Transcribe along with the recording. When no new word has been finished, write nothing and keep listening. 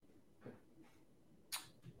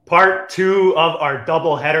Part two of our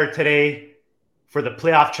doubleheader today for the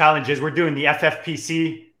playoff challenges. We're doing the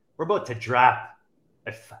FFPC. We're about to draft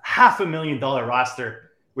a $500,000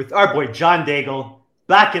 roster with our boy John Daigle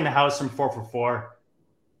back in the house from 4for4.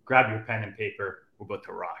 Grab your pen and paper. We're about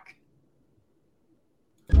to rock.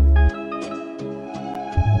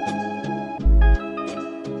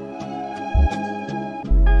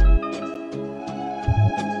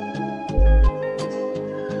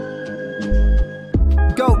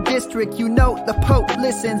 Go district, you know the Pope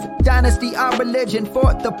listens. Dynasty, our religion,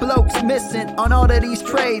 for the blokes missing. On all of these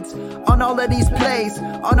trades, on all of these plays,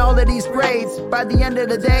 on all of these grades. By the end of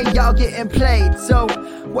the day, y'all getting played. So,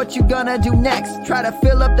 what you gonna do next? Try to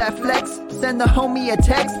fill up that flex? Send the homie a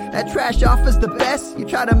text. That trash offer's the best. You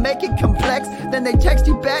try to make it complex, then they text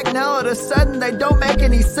you back. Now all of a sudden they don't make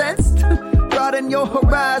any sense. Broaden your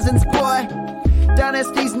horizons, boy.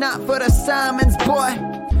 Dynasty's not for the Simons, boy.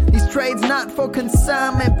 These trades not for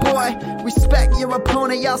consignment, boy. Respect your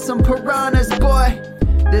opponent, y'all some piranhas, boy.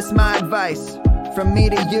 This my advice from me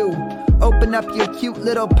to you. Open up your cute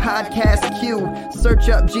little podcast queue. Search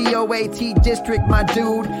up GOAT District, my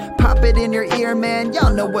dude. Pop it in your ear, man.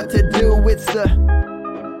 Y'all know what to do. It's the...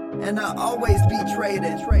 And I always be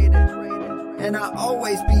traded. And I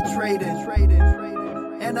always be traded.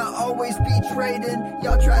 And I always be trading.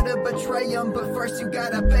 Y'all try to betray them, but first you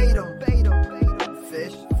gotta bait them.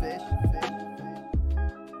 Fish.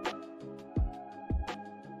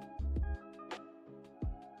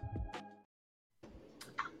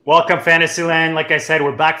 Welcome, Fantasyland. Like I said,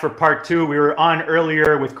 we're back for part two. We were on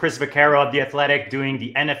earlier with Chris Vaccaro of The Athletic doing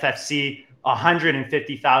the NFFC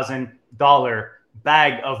 $150,000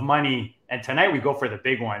 bag of money. And tonight we go for the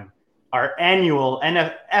big one, our annual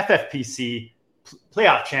FFPC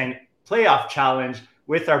playoff challenge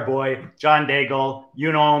with our boy, John Daigle.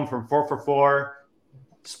 You know him from 4for4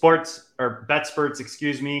 Sports, or BetSperts,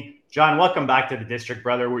 excuse me. John, welcome back to the district,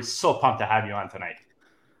 brother. We're so pumped to have you on tonight.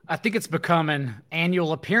 I think it's become an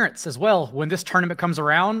annual appearance as well. When this tournament comes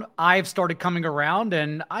around, I've started coming around,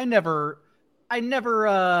 and I never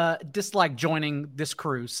disliked joining this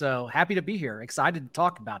crew. So happy to be here. Excited to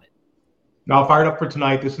talk about it. Now, fired up for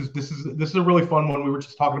tonight. This is a really fun one. We were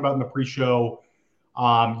just talking about in the pre-show.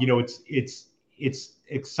 It's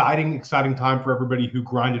exciting time for everybody who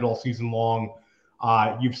grinded all season long.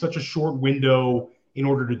 You've such a short window in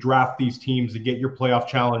order to draft these teams and get your playoff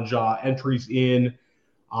challenge entries in.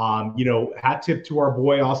 Hat tip to our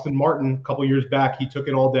boy Austin Martin. A couple years back, he took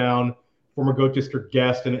it all down. Former GOAT District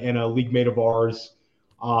guest and a league mate of ours.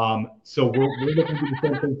 So we're looking to do the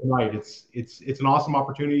same thing tonight. It's an awesome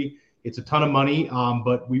opportunity. It's a ton of money,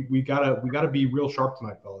 but we gotta be real sharp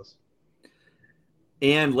tonight, fellas.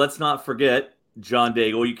 And let's not forget, John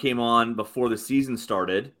Daigle, you came on before the season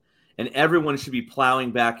started, and everyone should be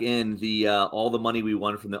plowing back in the all the money we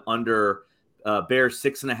won from the Bears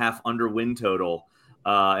 6.5 under win total.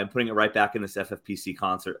 And putting it right back in this FFPC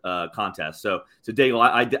contest. So Daigle,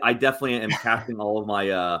 I definitely am casting all of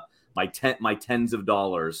my tens of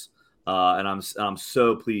dollars, and I'm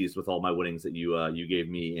so pleased with all my winnings that you gave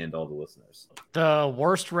me and all the listeners. The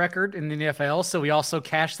worst record in the NFL, so we also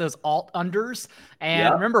cashed those alt unders.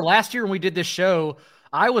 And Remember last year when we did this show,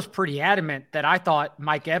 I was pretty adamant that I thought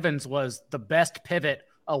Mike Evans was the best pivot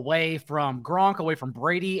away from Gronk, away from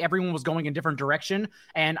Brady. Everyone was going in different direction.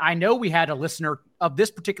 And I know we had a listener of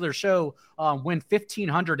this particular show win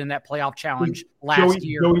 $1,500 in that playoff challenge last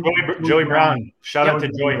year. Joey Brown. Shout out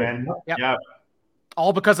to Joey, man. Yep. Yeah.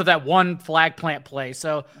 All because of that one flag plant play.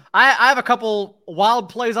 So I have a couple wild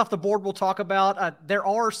plays off the board we'll talk about. There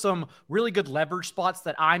are some really good leverage spots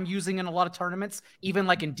that I'm using in a lot of tournaments, even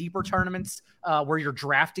like in deeper tournaments where you're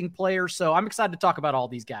drafting players. So I'm excited to talk about all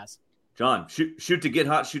these guys. John, shoot to get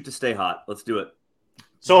hot, shoot to stay hot. Let's do it.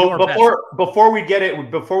 So before we get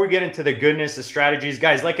into the goodness, the strategies,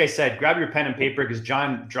 guys, like I said, grab your pen and paper because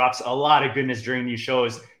John drops a lot of goodness during these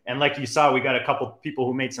shows. And like you saw, we got a couple people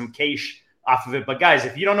who made some cash off of it. But guys,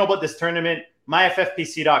 if you don't know about this tournament,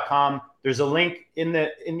 myffpc.com, there's a link in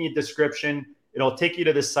the description. It'll take you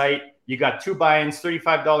to the site. You got two buy-ins,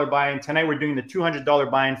 $35 buy-in. Tonight we're doing the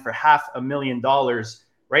 $200 buy-in for $500,000.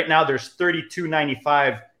 Right now there's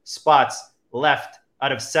 $32.95 spots left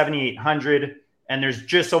out of 7,800, and there's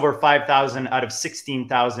just over 5,000 out of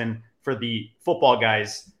 16,000 for the football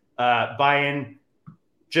guys buy-in.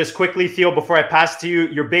 Just quickly, Theo, before I pass to you,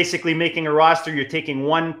 you're basically making a roster. You're taking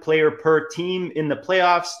one player per team in the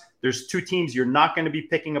playoffs. There's two teams you're not going to be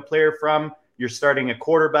picking a player from. You're starting a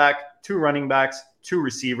quarterback, two running backs, two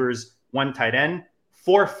receivers, one tight end,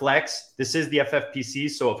 four flex. This is the FFPC,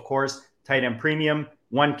 so of course, tight end premium,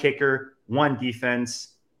 one kicker, one defense.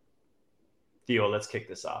 Theo, let's kick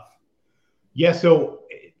this off. Yeah, so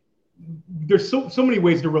there's so many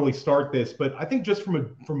ways to really start this, but I think just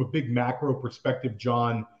from a big macro perspective,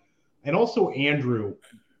 John, and also Andrew,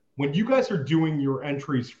 when you guys are doing your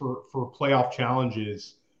entries for playoff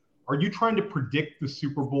challenges, are you trying to predict the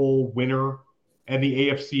Super Bowl winner and the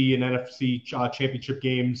AFC and NFC championship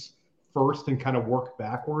games first and kind of work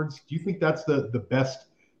backwards? Do you think that's the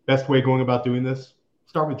best way going about doing this?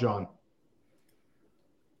 Start with John.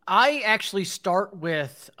 I actually start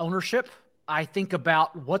with ownership. I think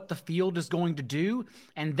about what the field is going to do,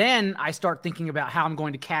 and then I start thinking about how I'm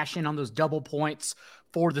going to cash in on those double points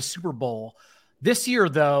for the Super Bowl. This year,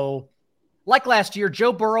 though, like last year,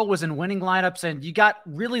 Joe Burrow was in winning lineups, and you got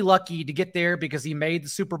really lucky to get there because he made the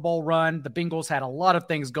Super Bowl run. The Bengals had a lot of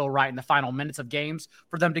things go right in the final minutes of games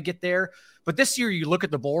for them to get there. But this year, you look at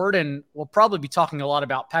the board, and we'll probably be talking a lot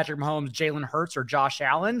about Patrick Mahomes, Jalen Hurts, or Josh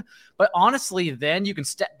Allen. But honestly, then you can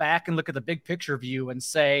step back and look at the big picture view and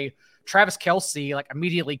say, Travis Kelce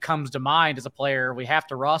immediately comes to mind as a player we have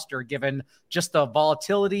to roster, given just the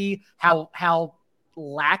volatility, how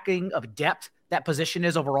lacking of depth that position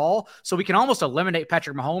is overall. So we can almost eliminate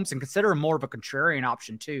Patrick Mahomes and consider him more of a contrarian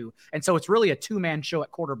option too. And so it's really a two-man show at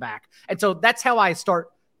quarterback. And so that's how I start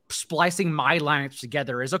splicing my lineups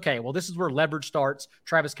together is, okay, well, this is where leverage starts,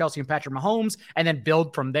 Travis Kelce and Patrick Mahomes, and then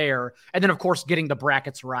build from there. And then, of course, getting the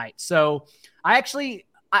brackets right. So I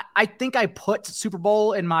think I put Super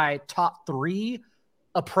Bowl in my top 3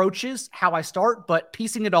 approaches, how I start, but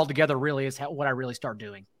piecing it all together really is what I really start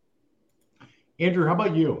doing. Andrew, how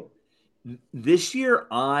about you? This year,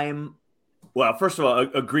 first of all,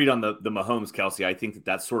 agreed on the Mahomes Kelce. I think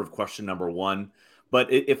that's sort of question number 1. But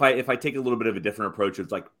if I take a little bit of a different approach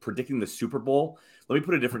of predicting the Super Bowl, let me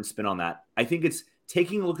put a different spin on that. I think it's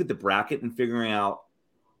taking a look at the bracket and figuring out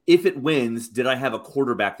if it wins, did I have a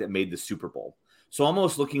quarterback that made the Super Bowl? So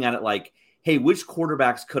almost looking at it like, hey, which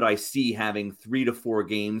quarterbacks could I see having 3 to 4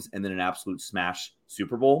 games and then an absolute smash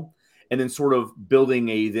Super Bowl? And then sort of building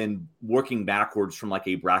then working backwards from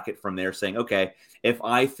a bracket from there saying, okay, if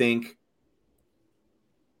I think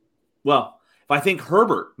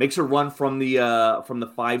Herbert makes a run from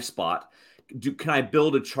the 5 spot, can I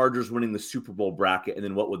build a Chargers winning the Super Bowl bracket? And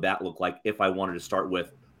then what would that look like if I wanted to start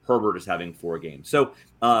with Herbert as having 4 games? So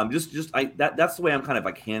that's the way I'm kind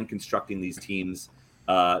of hand constructing these teams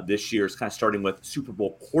this year, is kind of starting with Super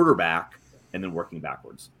Bowl quarterback and then working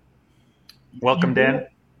backwards. Welcome, Dan.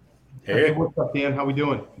 Hey, what's up, Dan? How we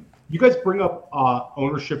doing? You guys bring up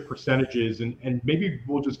ownership percentages, and maybe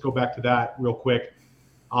we'll just go back to that real quick.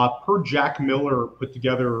 Per Jack Miller put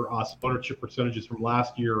together some ownership percentages from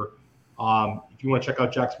last year. If you want to check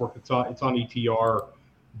out Jack's work, it's on ETR.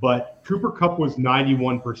 But Cooper Kupp was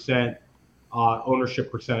 91% ownership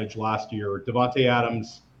percentage last year. Devontae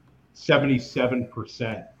Adams,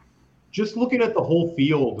 77%. Just looking at the whole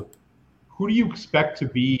field, who do you expect to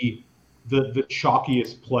be the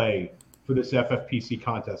chalkiest play for this FFPC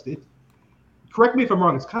contest? Correct me if I'm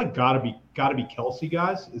wrong. It's kind of got to be Kelce,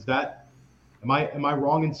 guys. Is that? Am I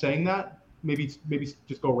wrong in saying that? Maybe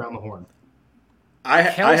just go around the horn. I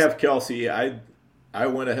have Kelce. I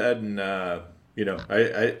went ahead and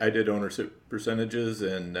I did ownership percentages,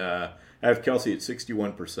 and I have Kelce at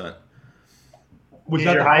 61%. Was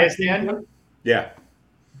that your highest, Dan? Yeah,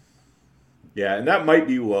 and that might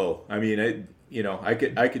be low. I mean,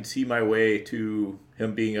 I could see my way to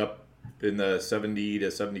him being up in the 70 to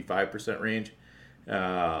 75% range.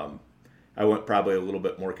 I went probably a little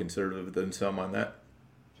bit more conservative than some on that.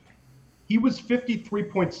 He was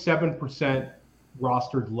 53.7%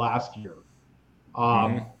 rostered last year.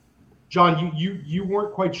 John, you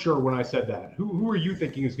weren't quite sure when I said that. Who are you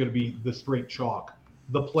thinking is going to be the straight chalk,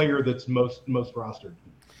 the player that's most rostered?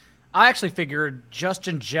 I actually figured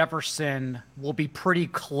Justin Jefferson will be pretty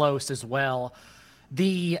close as well.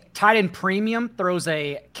 The tight end premium throws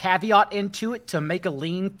a caveat into it to make a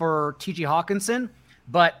lean for T.J. Hawkinson,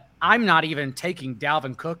 but I'm not even taking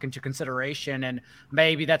Dalvin Cook into consideration, and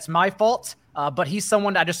maybe that's my fault, but he's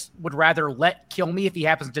someone I just would rather let kill me if he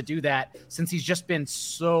happens to do that, since he's just been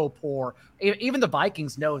so poor. Even the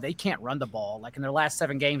Vikings know they can't run the ball. In their last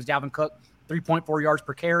 7 games, Dalvin Cook, 3.4 yards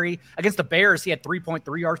per carry. Against the Bears, he had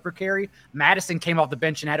 3.3 yards per carry. Madison came off the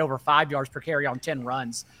bench and had over 5 yards per carry on 10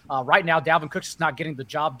 runs. Right now, Dalvin Cook's just not getting the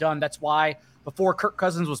job done. That's why before Kirk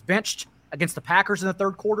Cousins was benched against the Packers in the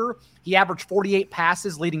third quarter, he averaged 48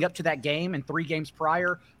 passes leading up to that game and 3 games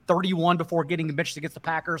prior, 31 before getting benched against the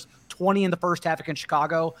Packers, 20 in the first half against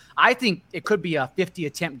Chicago. I think it could be a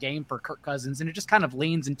 50-attempt game for Kirk Cousins, and it just kind of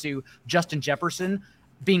leans into Justin Jefferson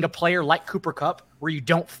being a player like Cooper Kupp where you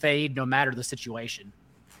don't fade no matter the situation.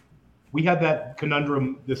 We had that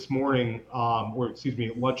conundrum this morning,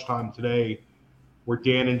 at lunchtime today, where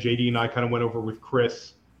Dan and JD and I kind of went over with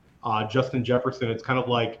Chris Justin Jefferson, it's kind of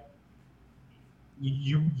like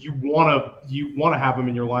you want to have him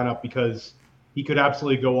in your lineup because he could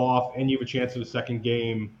absolutely go off and you have a chance at a second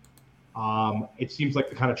game. It seems like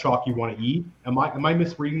the kind of chalk you want to eat. Am I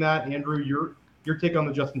misreading that, Andrew? Your take on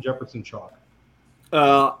the Justin Jefferson chalk?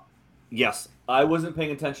 Yes, I wasn't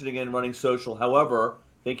paying attention again running social. However,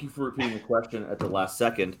 thank you for repeating the question at the last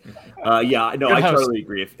second. Yeah, no, I totally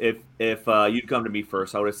agree. If you'd come to me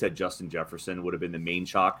first, I would have said Justin Jefferson would have been the main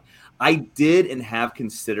chalk. I did and have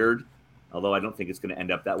considered, although I don't think it's going to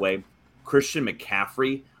end up that way, Christian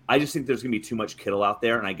McCaffrey. I just think there's going to be too much Kittle out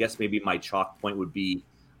there, and I guess maybe my chalk point would be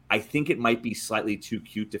I think it might be slightly too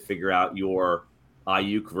cute to figure out your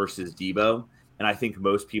Ayuk versus Debo, and I think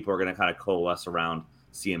most people are going to kind of coalesce around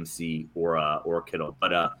CMC or Kittle.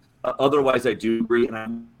 But otherwise, I do agree,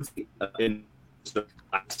 and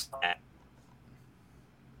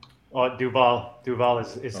Duval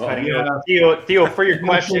is cutting out. Theo, for your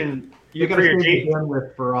question. For the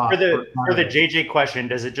JJ question,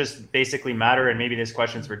 does it just basically matter? And maybe this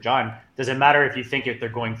question's for John. Does it matter if you think if they're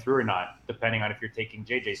going through or not, depending on if you're taking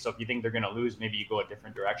JJ? So if you think they're going to lose, maybe you go a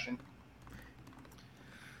different direction.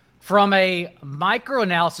 From a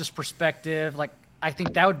micro-analysis perspective, like I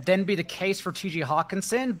think that would then be the case for TJ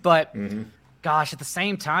Hawkinson. But gosh, at the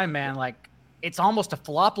same time, man, like it's almost a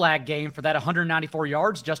flop lag game for that 194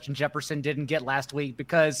 yards Justin Jefferson didn't get last week,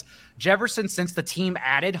 because Jefferson, since the team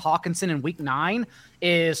added Hawkinson in week 9,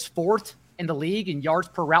 is 4th in the league in yards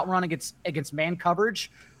per route run against man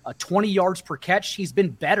coverage, 20 yards per catch. He's been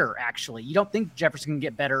better, actually. You don't think Jefferson can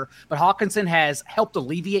get better, but Hawkinson has helped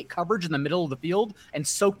alleviate coverage in the middle of the field and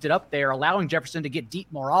soaked it up there, allowing Jefferson to get deep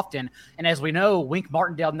more often. And as we know, Wink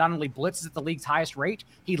Martindale not only blitzes at the league's highest rate,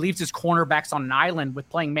 he leaves his cornerbacks on an island with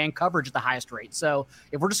playing man coverage at the highest rate. So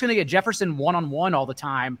if we're just going to get Jefferson one-on-one all the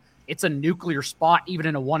time, it's a nuclear spot, even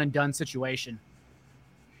in a one-and-done situation.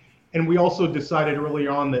 And we also decided early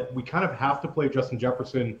on that we kind of have to play Justin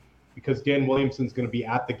Jefferson because Dan Williamson's going to be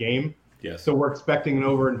at the game. Yes. So we're expecting an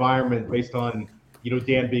over environment based on,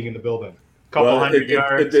 Dan being in the building. Couple hundred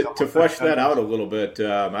yards. To flesh that out a little bit,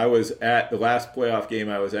 I was at the last playoff game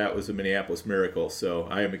I was at was the Minneapolis Miracle. So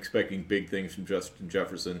I am expecting big things from Justin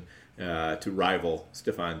Jefferson to rival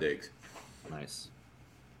Stephon Diggs. Nice.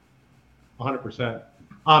 100%.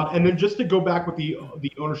 And then just to go back with the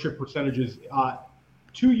ownership percentages,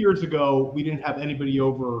 2 years ago, we didn't have anybody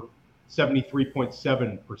over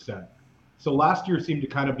 73.7%. So last year seemed to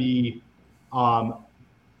kind of be,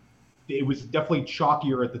 it was definitely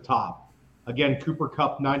chalkier at the top. Again, Cooper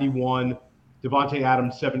Kupp 91, Devontae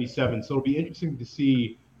Adams 77. So it'll be interesting to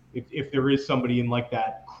see if there is somebody in like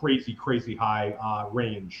that crazy high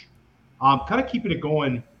range. Kind of keeping it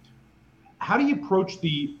going. How do you approach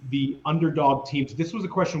the underdog teams? This was a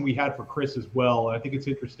question we had for Chris as well, and I think it's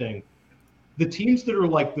interesting. The teams that are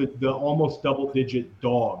like the almost double-digit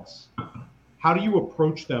dogs, how do you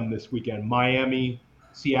approach them this weekend? Miami,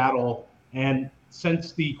 Seattle, and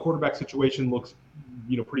since the quarterback situation looks,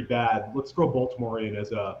 pretty bad, let's throw Baltimore in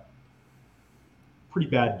as a pretty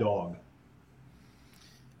bad dog.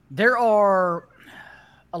 There are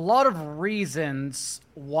a lot of reasons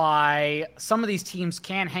why some of these teams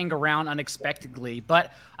can hang around unexpectedly,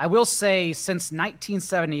 but I will say since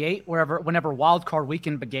 1978, whenever Wild Card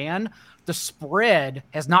Weekend began, the spread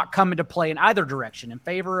has not come into play in either direction in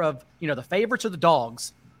favor of, the favorites or the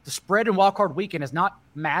dogs. The spread in Wild Card Weekend has not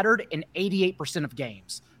mattered in 88% of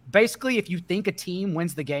games. Basically, if you think a team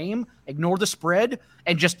wins the game, ignore the spread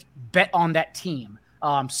and just bet on that team.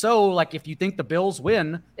 So, like, if you think the Bills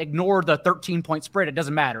win, ignore the 13-point spread. It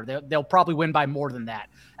doesn't matter. They'll probably win by more than that.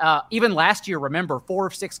 Even last year, remember, 4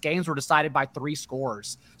 of 6 games were decided by 3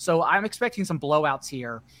 scores. So I'm expecting some blowouts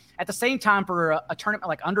here. At the same time, for a tournament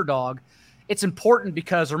like Underdog, it's important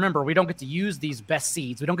because, remember, we don't get to use these best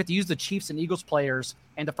seeds. We don't get to use the Chiefs and Eagles players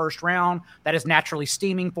in the first round. That is naturally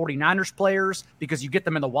steaming 49ers players because you get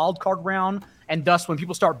them in the wild card round. And thus, when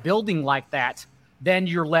people start building like that, then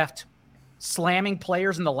you're left slamming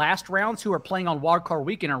players in the last rounds who are playing on Wild Card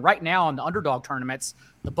Weekend. And right now in the Underdog tournaments,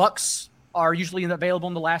 the Bucks are usually available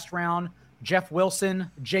in the last round. Jeff Wilson,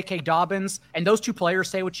 J.K. Dobbins, and those 2 players,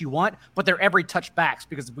 say what you want, but they're every touch backs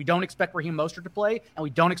because we don't expect Raheem Mostert to play and we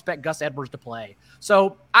don't expect Gus Edwards to play.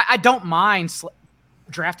 So I don't mind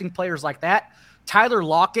drafting players like that. Tyler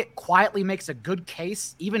Lockett quietly makes a good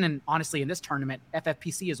case, even honestly in this tournament,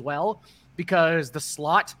 FFPC as well, because the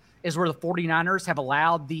slot is where the 49ers have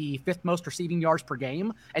allowed the 5th most receiving yards per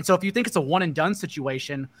game. And so if you think it's a one-and-done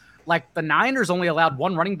situation, like the Niners only allowed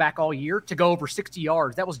 1 running back all year to go over 60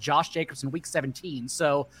 yards. That was Josh Jacobs in week 17.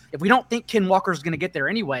 So if we don't think Ken Walker is going to get there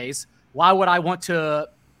anyways, why would I want to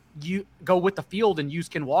you go with the field and use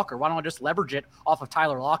Ken Walker? Why don't I just leverage it off of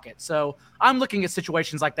Tyler Lockett? So I'm looking at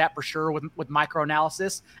situations like that for sure with micro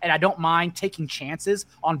analysis, and I don't mind taking chances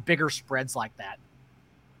on bigger spreads like that.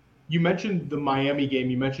 You mentioned the Miami game.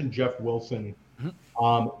 You mentioned Jeff Wilson.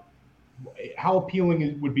 Mm-hmm. How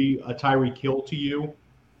appealing would be a Tyreek Hill to you,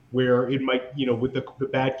 where it might, with the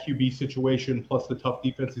bad QB situation plus the tough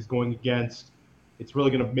defense he's going against, it's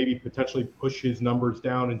really going to maybe potentially push his numbers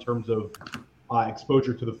down in terms of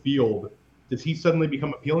exposure to the field. Does he suddenly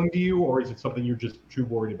become appealing to you, or is it something you're just too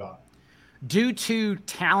worried about? Due to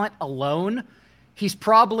talent alone, he's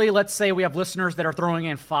probably, let's say we have listeners that are throwing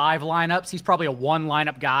in 5 lineups. He's probably a 1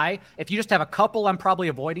 lineup guy. If you just have a couple, I'm probably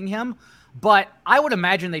avoiding him. But I would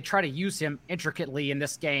imagine they try to use him intricately in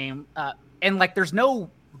this game. And there's no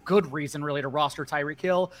good reason really to roster Tyreek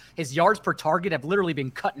Hill. His yards per target have literally been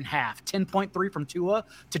cut in half, 10.3 from Tua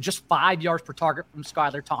to just 5 yards per target from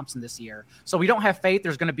Skylar Thompson this year. So we don't have faith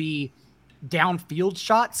there's going to be downfield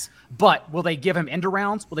shots, but will they give him end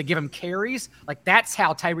arounds? Will they give him carries? That's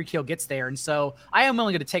how Tyreek Hill gets there. And so I am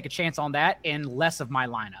willing to take a chance on that in less of my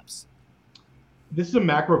lineups. This is a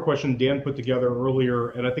macro question Dan put together earlier,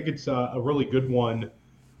 and I think it's a really good one.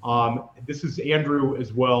 This is Andrew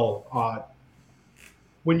as well.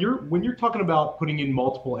 When you're talking about putting in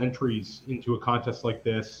multiple entries into a contest like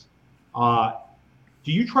this,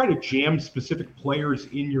 do you try to jam specific players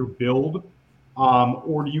in your build,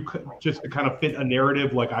 or do you just to kind of fit a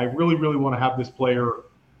narrative? I really, really want to have this player.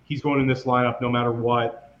 He's going in this lineup no matter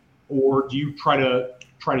what. Or do you try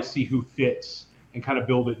to see who fits and kind of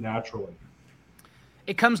build it naturally?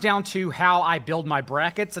 It comes down to how I build my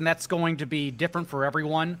brackets, and that's going to be different for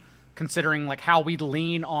everyone, considering how we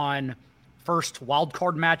lean on first wild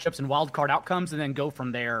card matchups and wild card outcomes and then go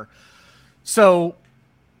from there. So,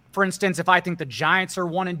 for instance, if I think the Giants are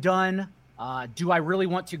one and done, do I really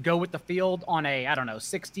want to go with the field on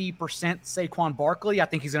 60% Saquon Barkley? I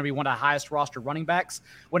think he's going to be one of the highest roster running backs.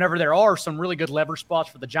 Whenever there are some really good lever spots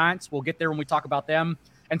for the Giants, we'll get there when we talk about them.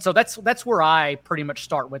 And so that's where I pretty much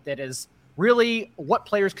start with it, is really what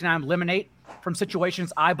players can I eliminate from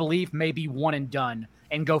situations I believe may be one and done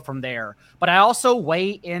and go from there. But I also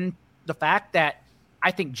weigh in the fact that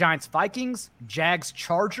I think Giants Vikings, Jags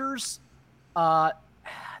Chargers,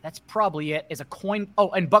 that's probably it, is a coin. Oh,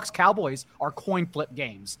 and Bucks Cowboys are coin flip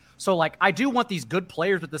games. So I do want these good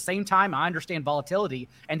players, but at the same time I understand volatility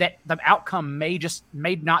and that the outcome may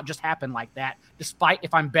not just happen like that, despite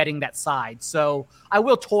if I'm betting that side. So I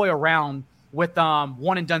will toy around with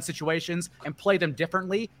one and done situations and play them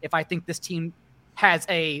differently if I think this team has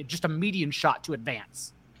just a median shot to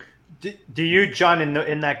advance. Do you, John,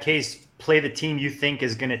 in that case, play the team you think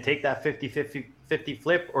is going to take that 50-50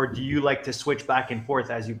 flip, or do you like to switch back and forth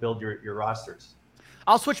as you build your rosters?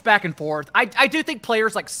 I'll switch back and forth. I do think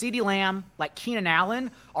players like CeeDee Lamb, like Keenan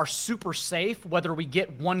Allen, are super safe whether we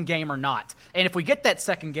get one game or not. And if we get that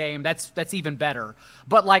second game, that's even better.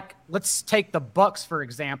 But let's take the Bucks, for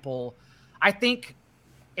example. I think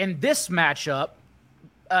in this matchup,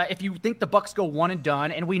 if you think the Bucks go one and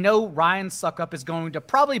done, and we know Ryan Suckup is going to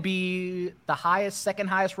probably be the second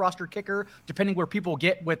highest roster kicker, depending where people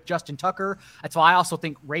get with Justin Tucker. That's why I also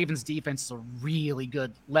think Ravens defense is a really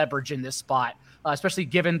good leverage in this spot, especially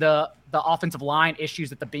given the offensive line issues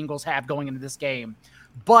that the Bengals have going into this game.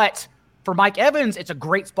 But for Mike Evans, it's a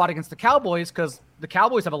great spot against the Cowboys because the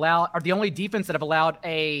Cowboys are the only defense that have allowed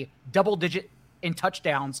a double-digit in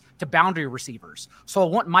touchdowns to boundary receivers. So I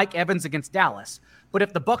want Mike Evans against Dallas. But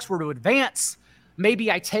if the Bucks were to advance,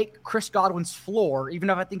 maybe I take Chris Godwin's floor, even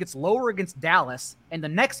if I think it's lower against Dallas in the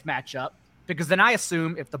next matchup, because then I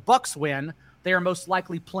assume if the Bucks win, they are most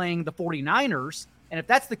likely playing the 49ers. And if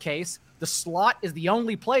that's the case, the slot is the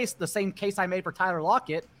only place, the same case I made for Tyler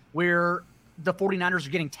Lockett, where the 49ers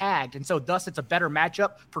are getting tagged. And so thus it's a better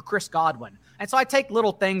matchup for Chris Godwin. And so I take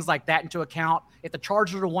little things like that into account. If the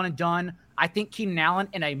Chargers are one and done, I think Keenan Allen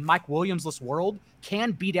in a Mike Williams-less world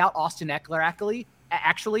can beat out Austin Eckler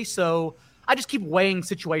actually. So I just keep weighing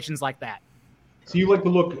situations like that. So you like to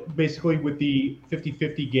look basically with the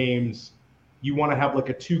 50-50 games, you want to have a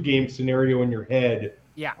 2-game scenario in your head.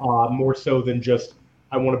 Yeah. More so than just,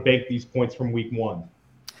 I want to bank these points from week 1.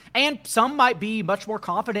 And some might be much more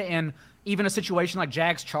confident in even a situation like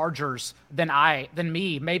Jags Chargers than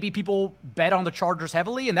me. Maybe people bet on the Chargers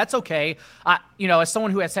heavily, and that's okay. As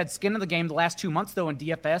someone who has had skin in the game the last 2 months, though, in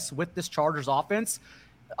DFS with this Chargers offense,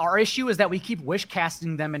 Our issue is that we keep wish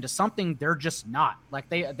casting them into something they're just not. Like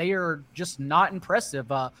they are just not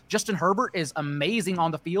impressive. Justin Herbert is amazing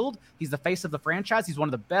on the field. He's the face of the franchise. He's one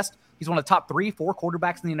of the best. He's one of the top 3-4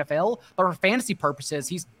 quarterbacks in the NFL. But for fantasy purposes,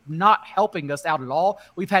 he's not helping us out at all.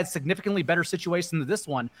 We've had significantly better situations than this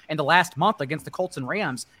one in the last month against the Colts and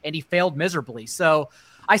Rams, and he failed miserably. So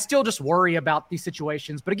I still just worry about these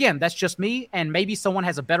situations. But again, that's just me, and maybe someone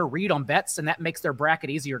has a better read on bets, and that makes their bracket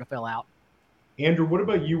easier to fill out. Andrew, what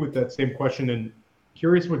about you with that same question? And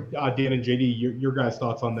curious what Dan and JD, your guys'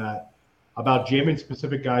 thoughts on that, about jamming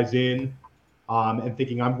specific guys in and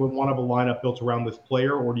thinking I want to have a lineup built around this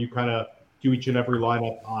player, or do you kind of do each and every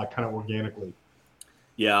lineup kind of organically?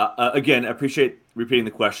 Yeah, again, I appreciate repeating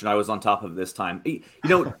the question. I was on top of this time.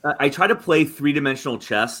 I try to play three-dimensional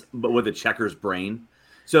chess, but with a checker's brain.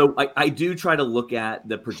 So I do try to look at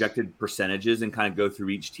the projected percentages and kind of go through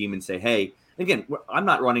each team and say, hey, again, I'm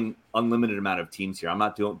not running unlimited amount of teams here. I'm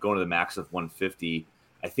not going to the max of 150.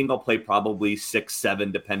 I think I'll play probably 6,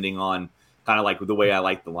 7, depending on kind of like the way I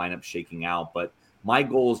like the lineup shaking out. But my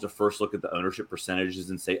goal is to first look at the ownership percentages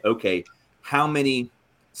and say, okay, how many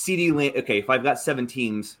CeeDee Lamb? Okay, if I've got 7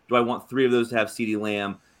 teams, do I want 3 of those to have CeeDee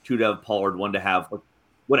Lamb, 2 to have Pollard, 1 to have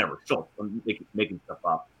whatever? Sure, I'm making stuff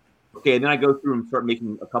up. Okay, and then I go through and start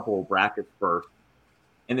making a couple of brackets first,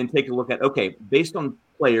 and then take a look at, okay, based on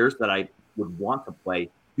players that I would want to play,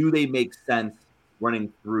 do they make sense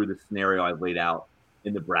running through the scenario I've laid out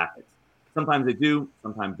in the brackets? Sometimes they do,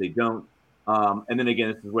 sometimes they don't. And then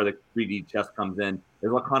again, this is where the 3D chess comes in.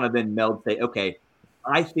 There's a kind of then meld, say, okay,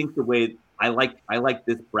 I think the way I like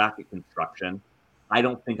this bracket construction. I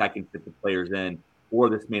don't think I can fit the players in, or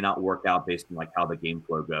this may not work out based on like how the game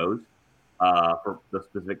flow goes for the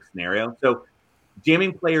specific scenario. So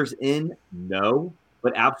jamming players in, no,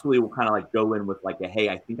 but absolutely we'll kind of like go in with like a, hey,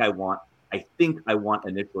 I think I want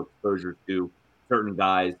initial exposure to certain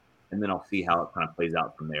guys, and then I'll see how it kind of plays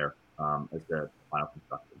out from there as the final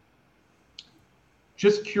construction.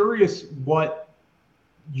 Just curious what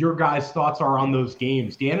your guys' thoughts are on those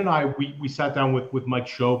games. Dan and I, we sat down with Mike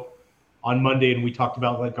Shope on Monday and we talked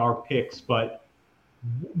about like our picks, but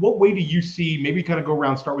what way do you see, maybe kind of go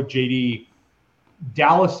around, start with JD,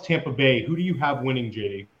 Dallas, Tampa Bay, who do you have winning,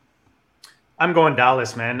 JD? I'm going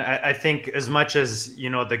Dallas, man. I think as much as,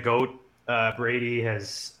 the GOAT, Brady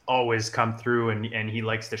has always come through and he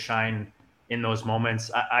likes to shine in those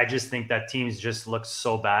moments. I just think that teams just look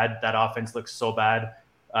so bad. That offense looks so bad.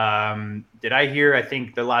 Did I hear, I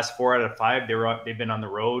think the last 4 out of 5, they've been on the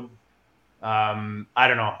road. I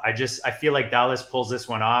don't know. I feel like Dallas pulls this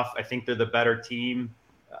one off. I think they're the better team.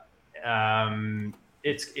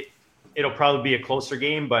 It'll probably be a closer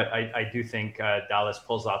game, but I do think Dallas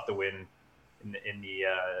pulls off the win in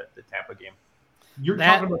the Tampa game. You're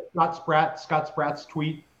talking about Scott Spratt's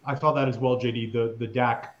tweet. I saw that as well, JD, the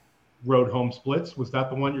Dak road home splits. Was that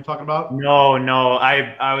the one you're talking about? No.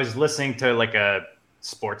 I was listening to like a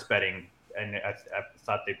sports betting, and I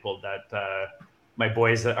thought they pulled that. My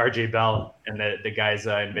boys, RJ Bell and the guys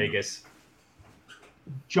in Vegas.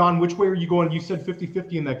 John, which way are you going? You said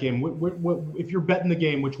 50-50 in that game. What, if you're betting the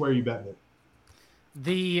game, which way are you betting it?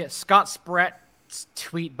 The Scott Spratt's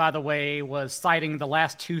tweet, by the way, was citing the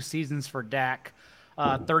last 2 seasons for Dak.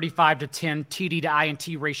 35-10 TD to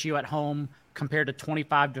INT ratio at home compared to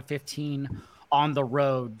 25-15 on the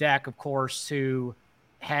road. Dak, of course, who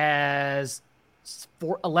has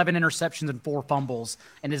 11 interceptions and 4 fumbles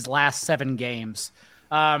in his last 7 games.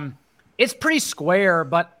 It's pretty square,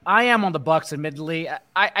 but I am on the Bucs, admittedly.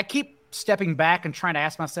 I keep stepping back and trying to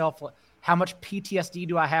ask myself, how much PTSD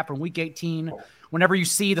do I have from Week 18? Whenever you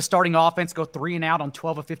see the starting offense go 3 and out on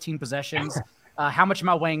 12 of 15 possessions, how much am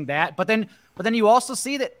I weighing that? But then you also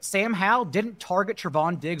see that Sam Howell didn't target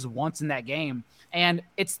Trevon Diggs once in that game. And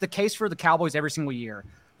it's the case for the Cowboys every single year.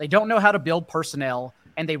 They don't know how to build personnel,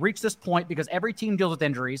 and they reach this point because every team deals with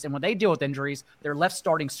injuries. And when they deal with injuries, they're left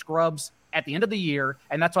starting scrubs at the end of the year.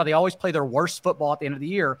 And that's why they always play their worst football at the end of the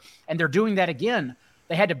year. And they're doing that again.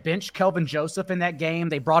 They had to bench Kelvin Joseph in that game.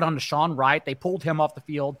 They brought on Deshaun Wright. They pulled him off the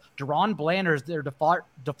field. Deron Blanders is their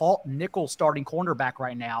default nickel starting cornerback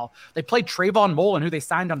right now. They played Trayvon Mullen, who they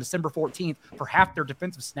signed on December 14th for half their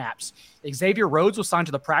defensive snaps. Xavier Rhodes was signed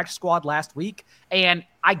to the practice squad last week, and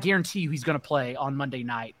I guarantee you he's going to play on Monday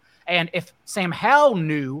night. And if Sam Howell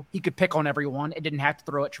knew he could pick on everyone and didn't have to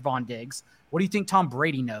throw at Trevon Diggs, what do you think Tom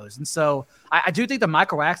Brady knows? And so I do think the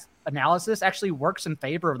micro-analysis actually works in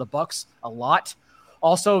favor of the Bucs a lot.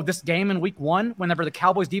 Also, this game in Week 1, whenever the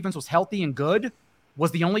Cowboys defense was healthy and good, was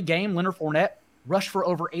the only game Leonard Fournette rushed for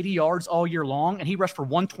over 80 yards all year long, and he rushed for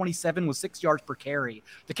 127 with 6 yards per carry.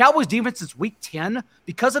 The Cowboys defense is Week 10,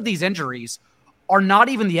 because of these injuries, are not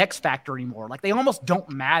even the X factor anymore. Like they almost don't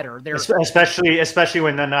matter. They're especially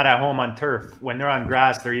when they're not at home on turf. When they're on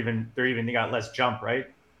grass, they got less jump, right?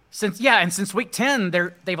 Since week 10,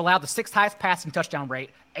 they've allowed the 6th highest passing touchdown rate,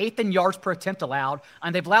 8th in yards per attempt allowed,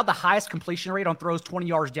 and they've allowed the highest completion rate on throws 20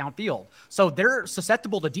 yards downfield. So they're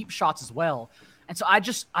susceptible to deep shots as well. And so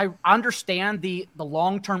I understand the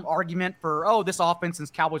long-term argument for, this offense since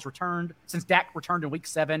Dak returned in week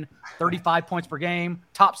 7, 35 points per game,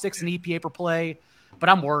 top 6 in EPA per play. But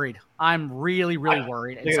I'm worried. I'm really, really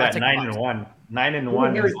worried. Look at that, 9-1.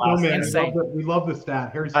 9-1. Harry Snowman, we love the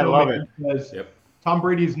stat. Harry Snowman says, Tom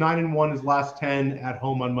Brady is 9-1 his last 10 at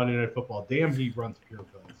home on Monday Night Football. Damn, he runs pure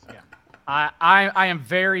films. Yeah, I am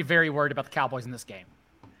very, very worried about the Cowboys in this game.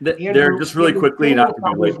 They're just really quickly not to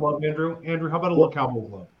be late. Andrew, how about a little Cowboys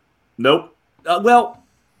love? Nope. I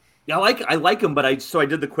like them, but I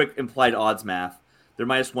did the quick implied odds math. They're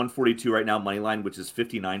minus 142 right now, money line, which is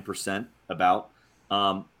 59% about.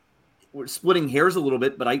 We're splitting hairs a little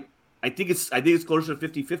bit, but I think it's closer to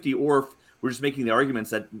 50-50, or we're just making the arguments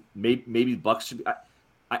that maybe Bucks should be.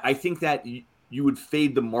 I think that you would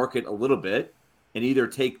fade the market a little bit and either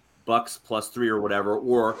take Bucks +3 or whatever,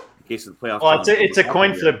 or in case of the playoff. Well, it's a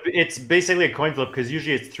coin flip. It's basically a coin flip because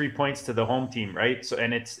usually it's 3 points to the home team, right? So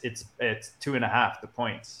and it's 2.5 the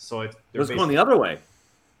points. So it's going the other way.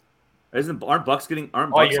 Aren't Bucks getting?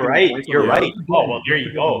 You're right. You're right. Oh well, there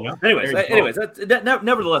you go. Anyways,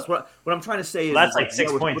 nevertheless, what I'm trying to say is that's like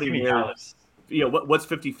 6 points. What's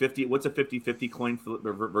 50-50? What's a 50-50 coin flip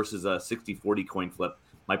versus a 60-40 coin flip?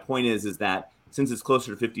 My point is that since it's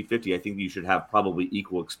closer to 50-50, I think you should have probably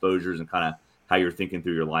equal exposures and kind of how you're thinking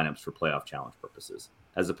through your lineups for playoff challenge purposes,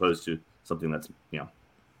 as opposed to something that's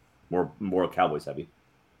more Cowboys heavy.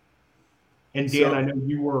 And Dan, I know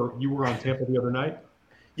you were on Tampa the other night.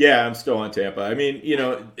 Yeah, I'm still on Tampa. I mean,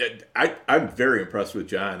 I'm very impressed with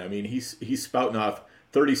John. I mean, he's spouting off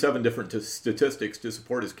 37 different statistics to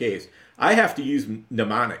support his case. I have to use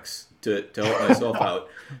mnemonics to help myself out.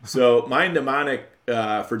 So my mnemonic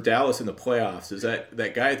for Dallas in the playoffs is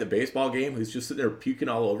that guy at the baseball game who's just sitting there puking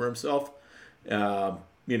all over himself,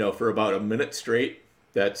 for about a minute straight.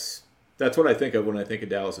 That's what I think of when I think of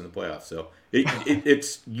Dallas in the playoffs. So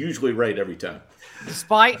it's usually right every time.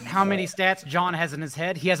 Despite how many stats John has in his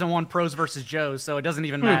head, he hasn't won pros versus Joes, so it doesn't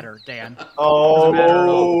even matter, Dan.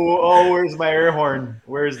 Where's my air horn?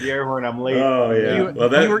 Where's the air horn? I'm late. Oh yeah.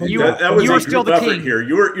 That was a group effort here.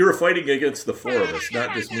 You were fighting against the four of us,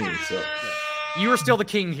 not just me. So you were still the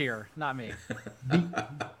king here, not me.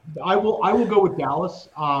 I will go with Dallas.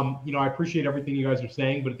 I appreciate everything you guys are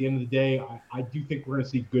saying, but at the end of the day, I do think we're going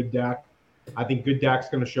to see good Dak. I think good Dak's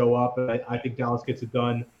going to show up, and I think Dallas gets it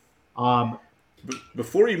done.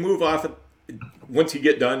 Before you move off, once you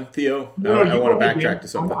get done, Theo, I want to backtrack to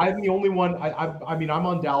something. I'm the only one. I mean, I'm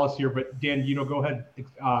on Dallas here, but Dan, go ahead,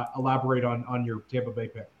 elaborate on your Tampa Bay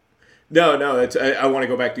pick. No, I want to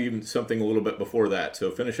go back to even something a little bit before that. So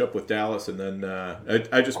finish up with Dallas, and then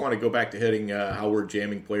I just want to go back to hitting how we're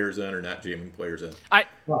jamming players in or not jamming players in.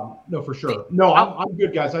 No, for sure. No, I'm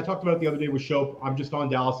good, guys. I talked about it the other day with Shope. I'm just on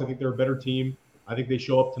Dallas. I think they're a better team. I think they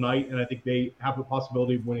show up tonight, and I think they have the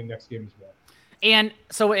possibility of winning next game as well. And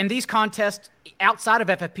so in these contests, outside of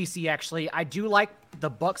FFPC, actually, I do like the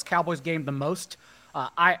Bucks-Cowboys game the most.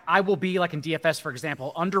 I will be, like in DFS, for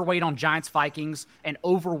example, underweight on Giants-Vikings and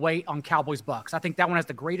overweight on Cowboys-Bucks. I think that one has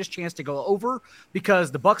the greatest chance to go over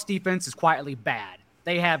because the Bucks defense is quietly bad.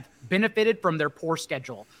 They have benefited from their poor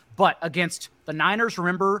schedule. But against the Niners,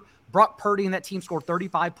 remember, Brock Purdy and that team scored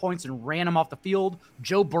 35 points and ran them off the field.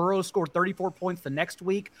 Joe Burrow scored 34 points the next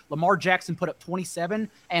week. Lamar Jackson put up 27,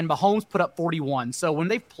 and Mahomes put up 41. So when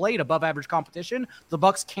they've played above average competition, the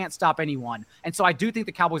Bucks can't stop anyone. And so I do think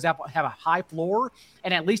the Cowboys have a high floor,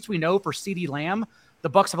 and at least we know for CeeDee Lamb, the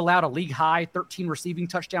Bucks have allowed a league-high 13 receiving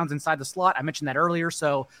touchdowns inside the slot. I mentioned that earlier.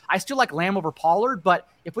 So I still like Lamb over Pollard, but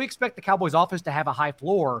if we expect the Cowboys offense to have a high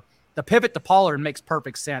floor, the pivot to Pollard makes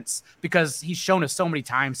perfect sense because he's shown us so many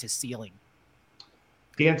times his ceiling.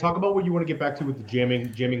 Dan, talk about what you want to get back to with the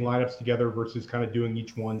jamming lineups together versus kind of doing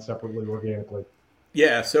each one separately organically.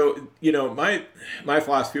 Yeah, so my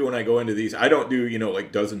philosophy when I go into these, I don't do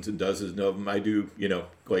like dozens and dozens of them. I do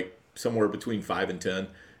like somewhere between 5 and 10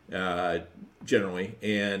 generally.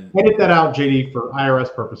 And edit that out, JD, for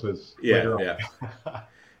IRS purposes. Yeah.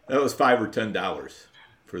 That was $5 or $10.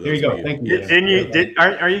 There you go. Thank you.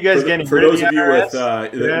 Are you guys getting for those of you with?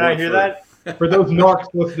 Did I hear that? For those narcs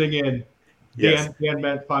listening in, yes. Dan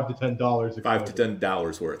meant $5 to $10. $5 to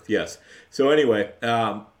 $10 worth. Yes. So anyway,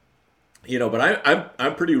 but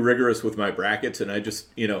I'm pretty rigorous with my brackets, and I just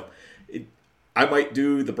I might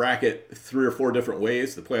do the bracket 3 or 4 different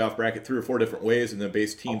ways, the playoff bracket 3 or 4 different ways, and then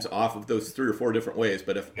base teams off of those 3 or 4 different ways.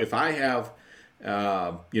 But if I have,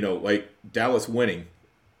 like Dallas winning,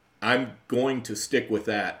 I'm going to stick with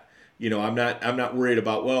that. I'm not worried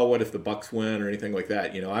about, well, what if the Bucks win or anything like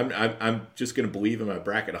that. I'm just going to believe in my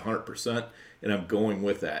bracket 100%, and I'm going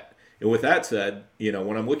with that. And with that said,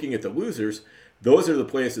 when I'm looking at the losers, those are the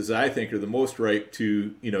places I think are the most ripe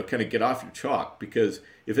to, kind of get off your chalk, because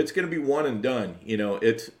if it's going to be one and done,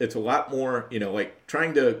 it's a lot more, like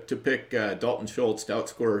trying to pick Dalton Schultz to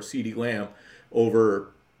outscore CeeDee Lamb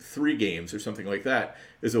over 3 games or something like that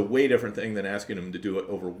is a way different thing than asking him to do it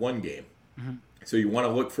over 1 game. Mm-hmm. So you want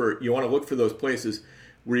to look for those places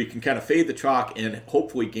where you can kind of fade the chalk and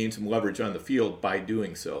hopefully gain some leverage on the field by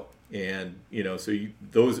doing so. And those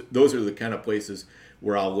are the kind of places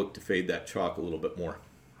where I'll look to fade that chalk a little bit more.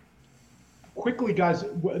 Quickly, guys,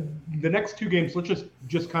 the next 2 games, let's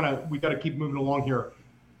just kind of, we got to keep moving along here.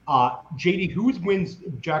 JD, who wins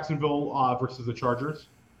Jacksonville versus the Chargers?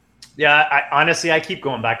 Yeah, honestly, I keep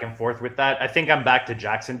going back and forth with that. I think I'm back to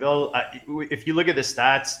Jacksonville. If you look at the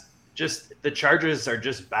stats, just the Chargers are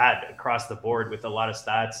just bad across the board with a lot of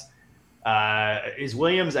stats. Is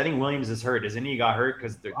Williams? I think Williams is hurt. Isn't he got hurt?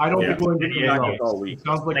 Because I don't think Williams is back all week. It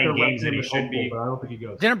sounds like they're games that he should be. But I don't think he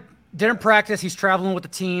goes. Didn't practice. He's traveling with the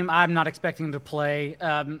team. I'm not expecting him to play.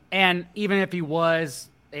 And even if he was,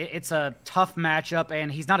 it's a tough matchup, and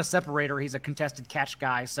he's not a separator. He's a contested catch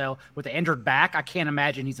guy. So with the injured back, I can't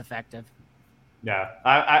imagine he's effective. Yeah,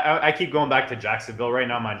 I keep going back to Jacksonville. Right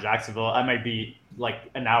now I'm on Jacksonville. I might be like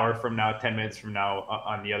an hour from now, 10 minutes from now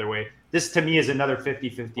on the other way. This to me is another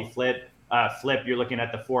 50-50 flip. You're looking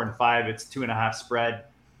at the 4 and 5. It's 2.5 spread.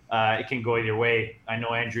 It can go either way. I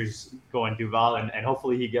know Andrew's going Duval, and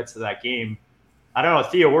hopefully he gets to that game. I don't know,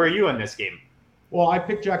 Theo, where are you on this game? Well, I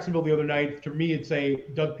picked Jacksonville the other night. To me, it's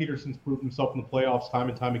Doug Peterson's proved himself in the playoffs time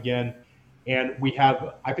and time again. And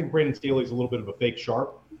I think Brandon Staley's a little bit of a fake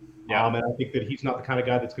sharp. Yeah. And I think that he's not the kind of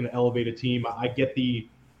guy that's going to elevate a team. I get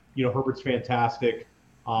Herbert's fantastic.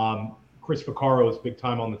 Chris Vaccaro is big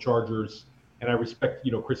time on the Chargers. And I respect,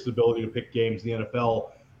 Chris's ability to pick games in the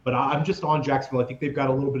NFL. But I'm just on Jacksonville. I think they've got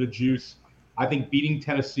a little bit of juice. I think beating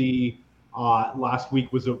Tennessee last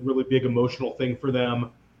week was a really big emotional thing for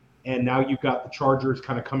them. And now you've got the Chargers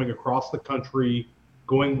kind of coming across the country,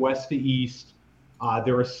 going west to east.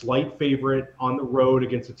 They're a slight favorite on the road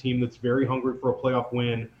against a team that's very hungry for a playoff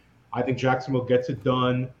win. I think Jacksonville gets it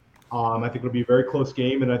done. I think it'll be a very close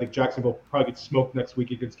game, and I think Jacksonville probably gets smoked next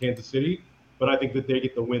week against Kansas City. But I think that they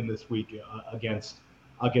get the win this week against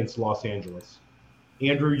Los Angeles.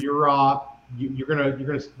 Andrew, you're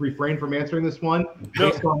gonna refrain from answering this one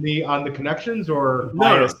based on the connections, or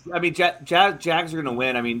no? I mean, Jags are gonna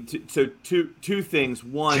win. I mean, two things.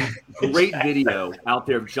 One, great video out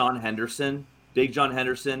there of John Henderson, Big John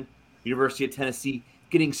Henderson, University of Tennessee,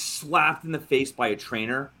 getting slapped in the face by a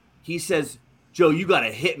trainer. He says, "Joe, you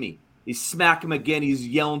gotta hit me." He smacked him again. He's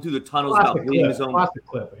yelling through the tunnels about bleeding his own. Classic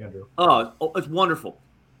clip, Andrew. Oh, it's wonderful.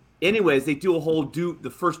 Anyways, they do a whole the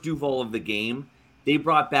first Duval of the game. They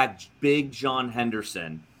brought back Big John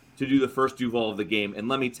Henderson to do the first Duval of the game. And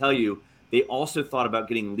let me tell you, they also thought about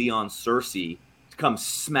getting Leon Searcy to come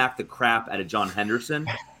smack the crap out of John Henderson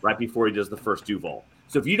right before he does the first Duval.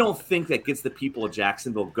 So if you don't think that gets the people of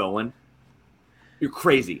Jacksonville going, you're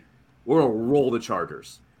crazy. We're going to roll the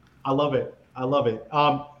Chargers. I love it.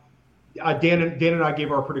 Dan and I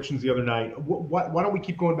gave our predictions the other night. Why don't we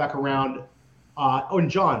keep going back around?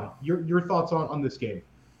 And John, your thoughts on this game?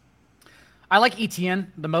 I like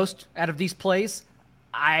Etienne the most out of these plays.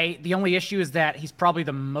 The only issue is that he's probably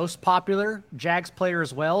the most popular Jags player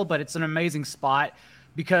as well, but it's an amazing spot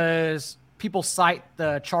because people cite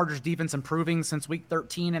the Chargers defense improving since week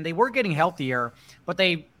 13, and they were getting healthier, but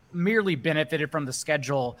they merely benefited from the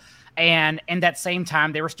schedule. And in that same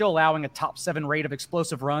time, they were still allowing a top 7 rate of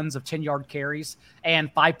explosive runs of 10-yard carries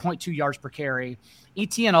and 5.2 yards per carry.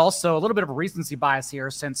 Etienne also a little bit of a recency bias here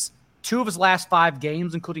since 2 of his last 5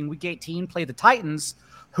 games, including week 18, played the Titans,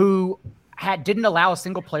 who didn't allow a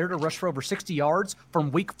single player to rush for over 60 yards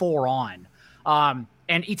from week 4 on. And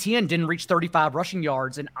Etienne didn't reach 35 rushing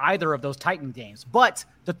yards in either of those Titan games. But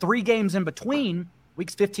the 3 games in between,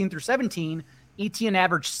 weeks 15 through 17, Etienne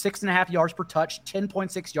averaged 6.5 yards per touch,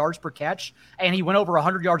 10.6 yards per catch, and he went over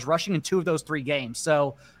 100 yards rushing in 2 of those 3 games.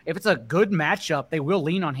 So if it's a good matchup, they will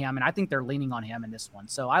lean on him, and I think they're leaning on him in this one.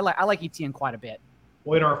 So I like Etienne quite a bit.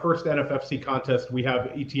 Well, in our first NFFC contest, we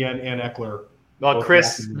have Etienne and Eckler. Well,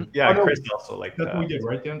 Chris, Chris also like that. That's what we did,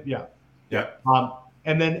 right, Dan? Yeah. Yeah.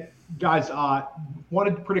 And then, guys,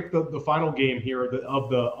 wanted to predict the final game here of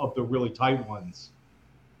the really tight ones.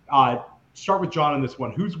 start with John on this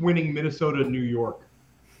one. Who's winning Minnesota, New York?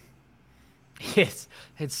 It's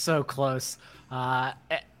so close.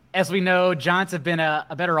 As we know, Giants have been a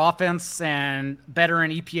better offense and better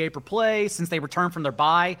in EPA per play since they returned from their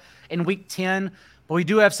bye in Week 10. But we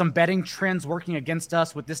do have some betting trends working against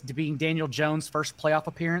us with this being Daniel Jones' first playoff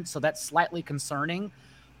appearance, so that's slightly concerning.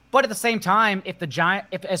 But at the same time, if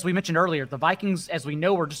as we mentioned earlier, the Vikings, as we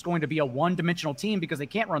know, are just going to be a one-dimensional team because they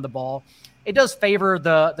can't run the ball, it does favor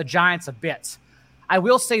the Giants a bit. I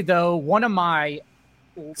will say, though, one of my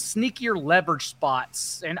sneakier leverage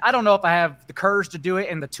spots, and I don't know if I have the courage to do it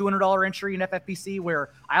in the $200 entry in FFPC where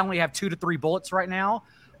I only have 2 to 3 bullets right now,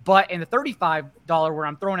 but in the $35 where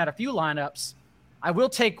I'm throwing out a few lineups, I will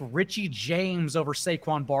take Richie James over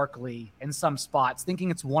Saquon Barkley in some spots,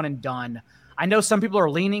 thinking it's one and done. I know some people are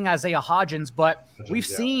leaning Isaiah Hodgins, but we've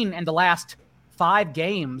seen in the last 5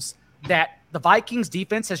 games that the Vikings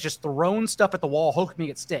defense has just thrown stuff at the wall, hoping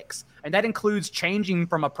it sticks. And that includes changing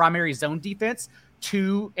from a primary zone defense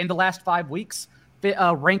to, in the last 5 weeks,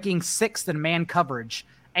 ranking 6th in man coverage.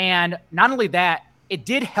 And not only that, it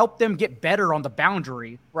did help them get better on the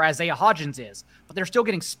boundary where Isaiah Hodgins is, but they're still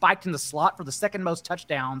getting spiked in the slot for the second most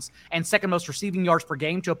touchdowns and second most receiving yards per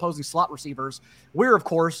game to opposing slot receivers, where, of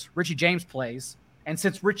course, Richie James plays. And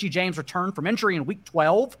since Richie James returned from injury in Week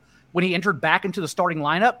 12, when he entered back into the starting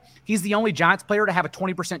lineup, he's the only Giants player to have a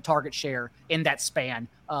 20% target share in that span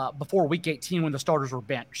before Week 18 when the starters were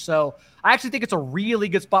benched. So I actually think it's a really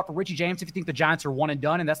good spot for Richie James if you think the Giants are one and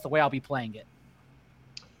done, and that's the way I'll be playing it.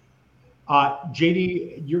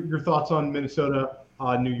 JD, your thoughts on Minnesota,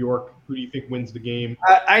 New York? Who do you think wins the game?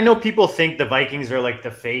 I know people think the Vikings are like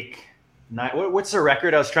the fake. What's the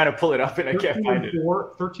record? I was trying to pull it up and I can't find it.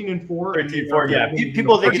 13-4. 13-4, yeah.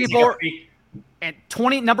 People think it's like a fake. And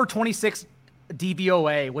number 26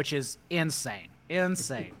 DVOA, which is insane.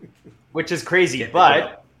 Which is crazy,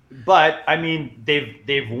 but I mean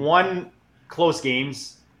they've won close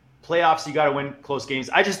games. Playoffs, you got to win close games.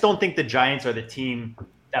 I just don't think the Giants are the team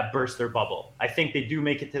that burst their bubble. I think they do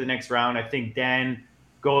make it to the next round. I think Dan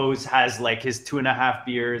has like his 2.5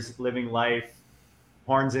 beers, living life,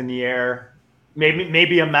 horns in the air.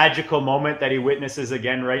 Maybe a magical moment that he witnesses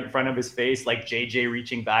again right in front of his face, like JJ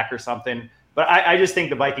reaching back or something. But I just think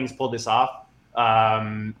the Vikings pulled this off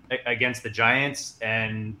against the Giants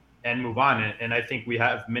and move on. And I think we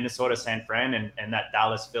have Minnesota, San Fran, and that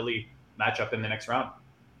Dallas-Philly matchup in the next round.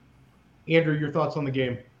 Andrew, your thoughts on the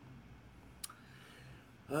game?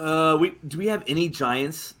 Do we have any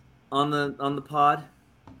Giants on the pod?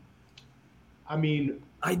 I mean,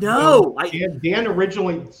 I know. Dan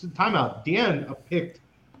originally timeout. Dan picked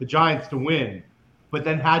the Giants to win, but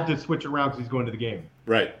then had to switch around because he's going to the game.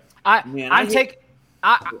 Right.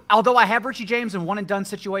 Although I have Richie James in one and done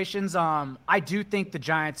situations, I do think the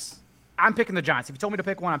Giants. I'm picking the Giants. If you told me to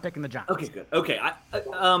pick one, I'm picking the Giants. Okay, good. Okay,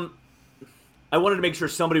 I wanted to make sure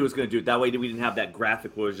somebody was going to do it. That way we didn't have that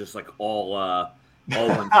graphic where it was just like all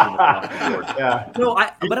one team across the board. Yeah. No,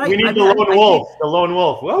 we need the lone wolf. The lone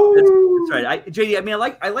wolf. Woo! That's right. JD, I mean,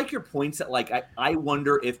 I like your points that like I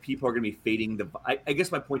wonder if people are going to be fading the. I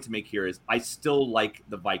guess my point to make here is I still like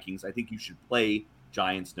the Vikings. I think you should play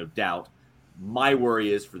Giants, no doubt. My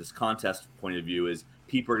worry is for this contest point of view is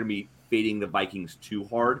people are going to be fading the Vikings too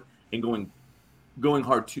hard and going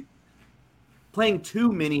hard to playing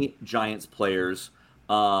too many Giants players.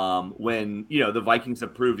 When the Vikings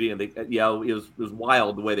have proved it, it was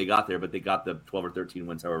wild the way they got there, but they got the 12 or 13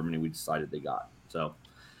 wins, however many we decided they got. So,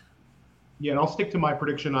 yeah, and I'll stick to my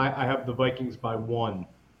prediction. I have the Vikings by 1.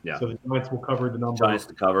 Yeah. So the Giants will cover the number. Giants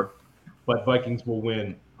to cover, but Vikings will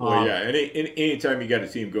win. Well, yeah. Anytime you got a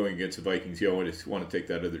team going against the Vikings, you always want to take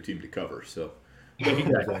that other team to cover. So,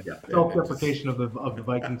 self-deprecation of the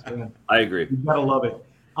Vikings fan. I agree. You gotta love it.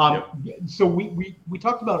 So we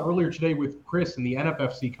talked about earlier today with Chris in the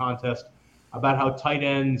NFFC contest about how tight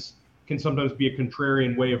ends can sometimes be a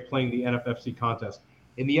contrarian way of playing the NFFC contest.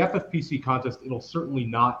 In the FFPC contest, it'll certainly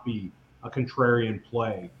not be a contrarian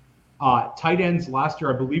play. Tight ends last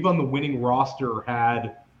year, I believe on the winning roster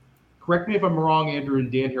had, correct me if I'm wrong, Andrew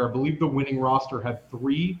and Dan here, I believe the winning roster had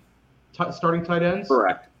 3 starting tight ends.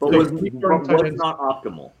 Correct. But was not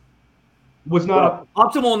optimal. Was not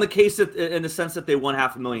optimal in the case in the sense that they won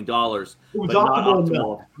 $500,000. It was optimal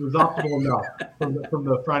enough. It was optimal enough from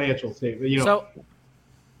the financial statement. So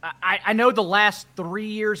I know the last 3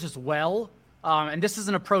 years as well, and this is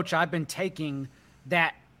an approach I've been taking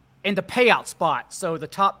that in the payout spot. So the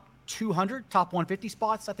top 200, top 150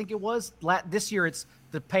 spots, I think it was this year. It's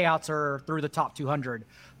the payouts are through the top 200,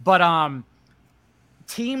 but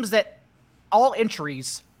teams that all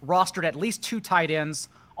entries rostered at least 2 tight ends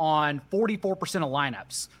on 44% of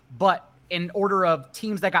lineups. But in order of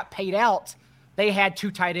teams that got paid out, they had 2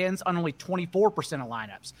 tight ends on only 24% of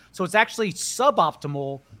lineups. So it's actually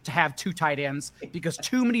suboptimal to have 2 tight ends because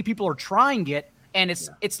too many people are trying it, and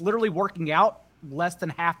it's literally working out less than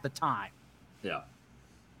half the time. Yeah.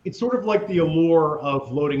 It's sort of like the allure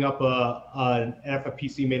of loading up an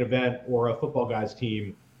FFPC main event or a Football Guys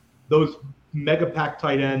team. Those mega pack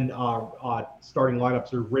tight end starting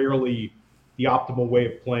lineups are rarely the optimal way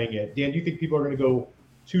of playing it. Dan, do you think people are going to go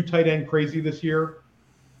 2 tight end crazy this year?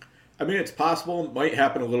 I mean, it's possible. It might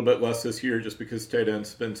happen a little bit less this year just because tight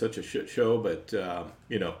end's been such a shit show. But,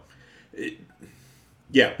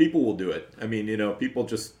 people will do it. I mean, people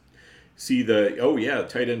just see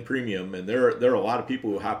tight end premium. And there are a lot of people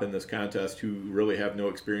who hop in this contest who really have no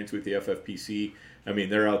experience with the FFPC. I mean,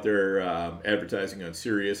 they're out there advertising on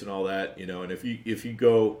Sirius and all that, and if you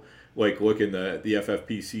go look in the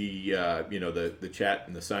FFPC, the chat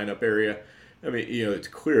and the sign up area, I mean, it's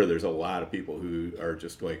clear there's a lot of people who are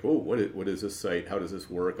just like, oh, what is this site? How does this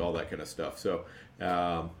work? All that kind of stuff. So,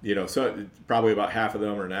 so probably about half of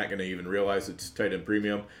them are not going to even realize it's tight end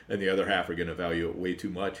premium, and the other half are going to value it way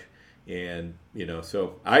too much. And,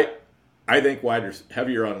 so I think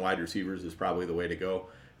heavier on wide receivers is probably the way to go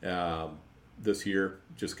this year,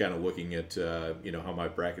 just kind of looking at, how my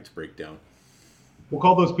brackets break down. We'll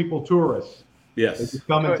call those people tourists. Yes. They just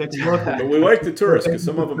come and take a look. But we like the tourists because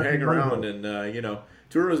some of them hang around, and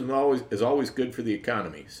tourism is always good for the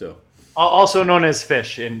economy. So, also known as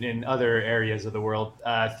fish in other areas of the world.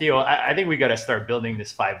 Theo, I think we got to start building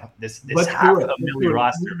this half of a million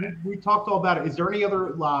roster. We talked all about it. Is there any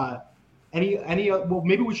other well,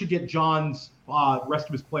 maybe we should get John's rest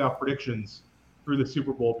of his playoff predictions through the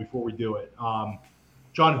Super Bowl before we do it.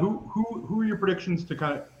 John, who are your predictions to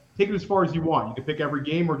kind of take it as far as you want? You can pick every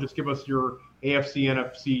game or just give us your AFC,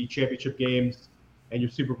 NFC championship games and your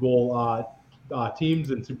Super Bowl teams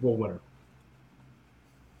and Super Bowl winner.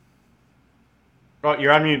 Oh,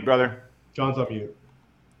 you're on mute, brother. John's on mute.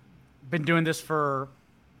 Been doing this for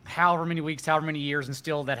however many weeks, however many years, and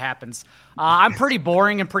still that happens. I'm pretty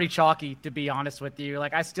boring and pretty chalky, to be honest with you.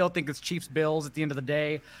 I still think it's Chiefs-Bills at the end of the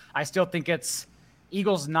day. I still think it's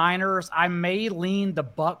Eagles-Niners. I may lean the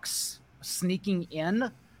Bucks sneaking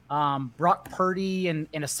in. Brock Purdy in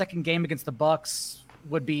a second game against the Bucks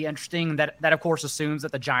would be interesting. That of course assumes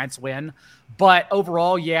that the Giants win. But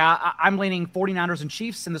overall, I'm leaning 49ers and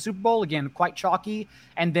Chiefs in the Super Bowl. Again, quite chalky.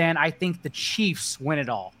 And then I think the Chiefs win it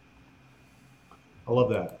all. I love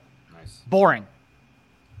that. Nice. Boring.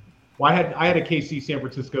 Well, I had a KC San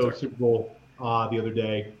Francisco Super Bowl the other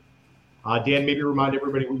day. Dan, maybe remind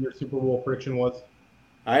everybody what your Super Bowl prediction was.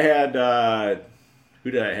 I had who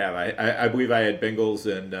did I have? I believe I had Bengals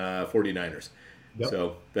and 49ers. Yep.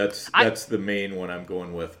 So that's the main one I'm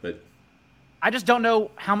going with. But I just don't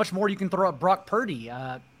know how much more you can throw at Brock Purdy.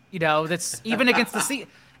 That's even against the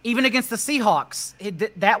Seahawks.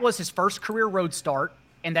 That was his first career road start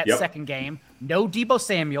in that second game. No Deebo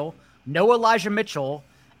Samuel, no Elijah Mitchell,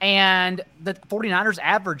 and the 49ers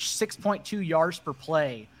averaged 6.2 yards per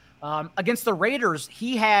play. Against the Raiders,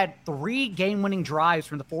 he had 3 game-winning drives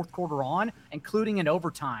from the fourth quarter on, including in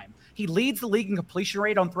overtime. He leads the league in completion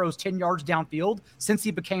rate on throws 10 yards downfield since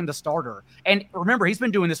he became the starter. And remember, he's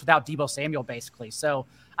been doing this without Deebo Samuel, basically. So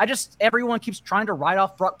everyone keeps trying to write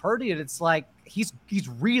off Brock Purdy, and it's like he's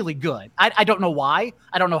really good. I don't know why.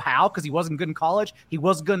 I don't know how, because he wasn't good in college. He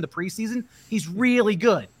was good in the preseason. He's really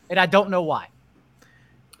good, and I don't know why.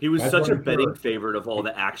 He was such a betting favorite of all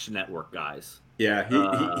the Action Network guys.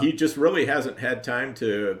 Yeah, he just really hasn't had time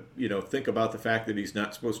to, think about the fact that he's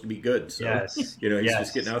not supposed to be good. So, he's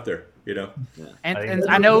just getting out there, Yeah. And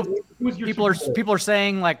I know people are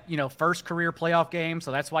saying first career playoff game,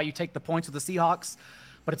 so that's why you take the points with the Seahawks.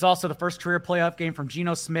 But it's also the first career playoff game from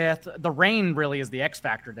Geno Smith. The rain really is the X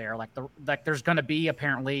factor there. There's going to be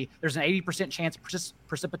there's an 80% chance of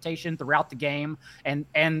precipitation throughout the game, and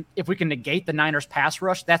if we can negate the Niners pass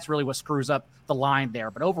rush, that's really what screws up the line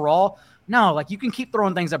there. But overall, no, you can keep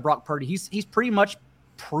throwing things at Brock Purdy. He's pretty much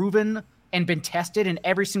proven and been tested in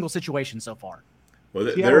every single situation so far. Well,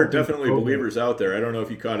 there are definitely believers out there. I don't know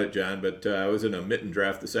if you caught it, John, but I was in a mitten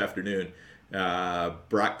draft this afternoon.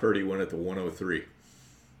 Brock Purdy went at the 103.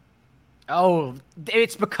 Oh,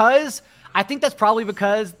 it's because I think that's probably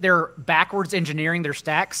because they're backwards engineering their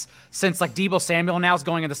stacks since Deebo Samuel now is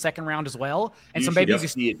going in the second round as well. And so maybe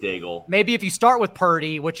maybe if you start with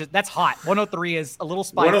Purdy, that's hot. 103 is a little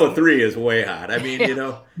spicy. 103 is way hot. I mean,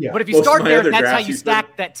 But if you start there, that's how you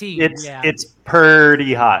stack that team. It's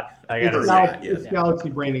pretty hot. It's galaxy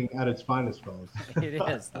braining at its finest, fellas. It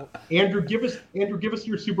is. Andrew, give us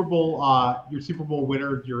your Super Bowl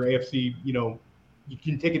winner, your AFC, you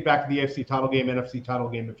can take it back to the AFC title game, NFC title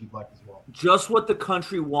game if you'd like as well. Just what the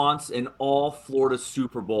country wants in all Florida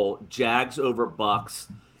Super Bowl. Jags over Bucks.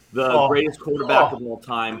 The greatest quarterback of all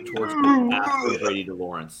time towards after Brady to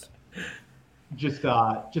Lawrence. Just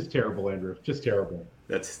terrible, Andrew. Just terrible.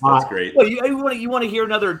 That's great. Well, you want to hear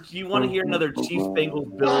another Chiefs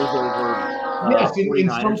Bengals Bills over? Yes, in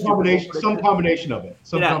some combination of it.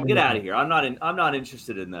 Get out of here. I'm not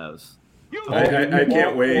interested in those. I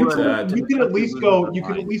can't wait. You can at least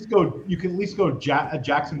go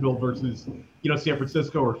Jacksonville versus San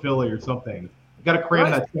Francisco or Philly or something. You got to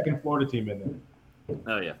cram that second Florida team in there.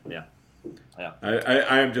 Oh yeah.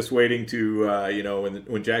 I am just waiting to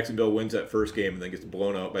when Jacksonville wins that first game and then gets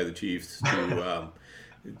blown out by the Chiefs to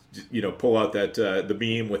pull out that the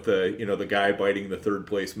meme with the guy biting the third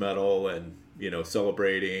place medal and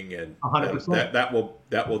celebrating, and 100%. that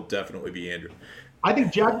will definitely be Andrew. I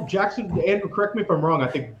think Jackson. Andrew, correct me if I'm wrong. I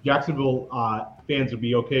think Jacksonville fans would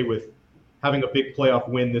be okay with having a big playoff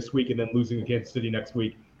win this week and then losing to Kansas City next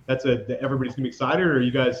week. Everybody's gonna be excited, or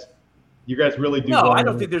you guys really do? No, I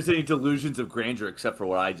don't think there's any delusions of grandeur except for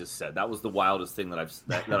what I just said. That was the wildest thing that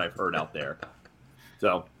I've heard out there.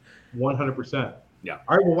 So, 100%. Yeah.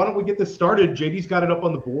 All right. Well, why don't we get this started? JD's got it up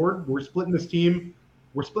on the board. We're splitting this team.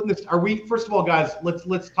 Are we? First of all, guys,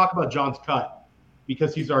 let's talk about John's cut,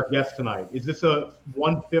 because he's our guest tonight. Is this a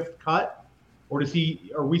 1/5 cut, or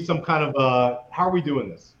are we some kind of how are we doing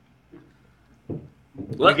this?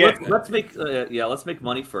 Let's make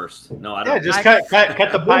money first. No, I don't. Yeah, just cut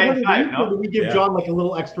the pie in five. Or do we give John like a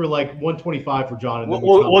little extra, like 125 for John? And then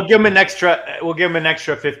we'll give him an extra. We'll give him an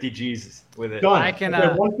extra 50 G's with it. Done. I can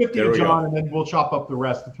 150 to John, and then we'll chop up the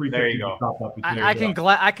rest. The 350. There you go. Chop up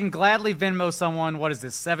I can gladly Venmo someone. What is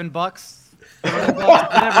this? $7? $7,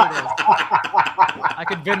 whatever it is. I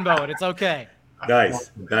could Venmo it. It's okay. Nice.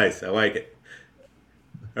 I like it.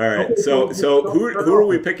 All right. So who are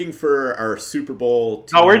we picking for our Super Bowl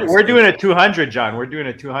team? Oh, we're doing a 200, John. We're doing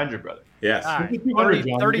a 200, brother. Yes. All right.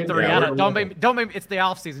 33. 33. Don't make me. It's the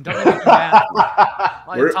off season. Don't make me do that.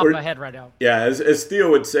 On the top of my head right now. Yeah, as Theo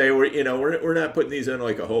would say, we're not putting these in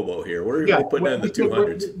like a hobo here. We're putting in the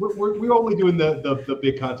 200s. We're only doing the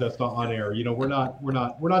big contest on air. We're not on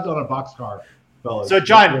a boxcar, fellas. So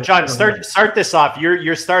John, start this off.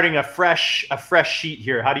 You're starting a fresh sheet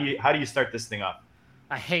here. How do you start this thing off?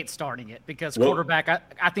 I hate starting it because quarterback.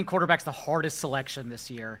 I think quarterback's the hardest selection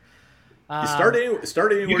this year. You start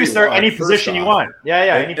anywhere you can start any position you want.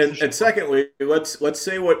 Yeah. And secondly, let's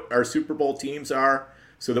say what our Super Bowl teams are,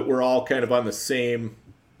 so that we're all kind of on the same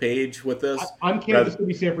page with this. I'm Kansas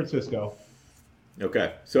City, San Francisco.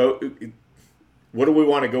 Okay, so what do we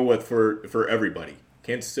want to go with for everybody?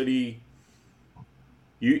 Kansas City.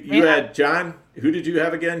 You had John. Who did you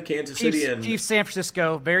have again? Kansas City and Chiefs San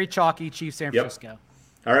Francisco. Very chalky. Chiefs San Francisco.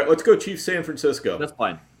 All right, let's go Chiefs San Francisco. That's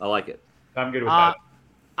fine. I like it. I'm good with that.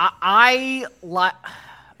 I'm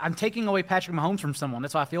taking away Patrick Mahomes from someone.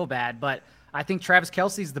 That's why I feel bad. But I think Travis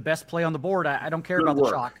Kelce's the best play on the board. I don't care about the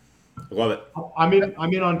chalk. Love it. I'm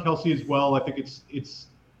in on Kelce as well. I think it's.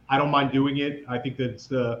 I don't mind doing it. I think that it's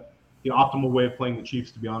the optimal way of playing the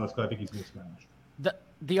Chiefs. To be honest, because I think he's going to smash.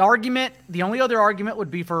 The only other argument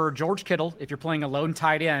would be for George Kittle if you're playing a lone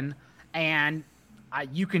tight end, and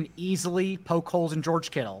you can easily poke holes in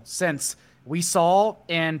George Kittle, since we saw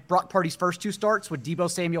in Brock Purdy's first two starts with Deebo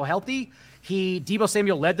Samuel healthy. Deebo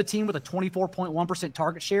Samuel led the team with a 24.1%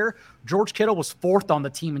 target share. George Kittle was fourth on the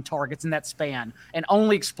team in targets in that span and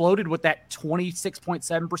only exploded with that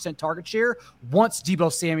 26.7% target share once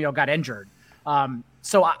Deebo Samuel got injured.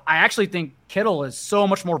 So I actually think Kittle is so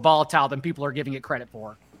much more volatile than people are giving it credit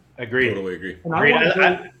for. Agreed. Totally agree.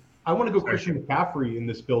 And I want to go Christian McCaffrey in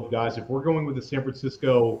this build, guys. If we're going with the San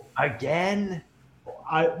Francisco again,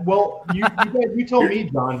 you told me,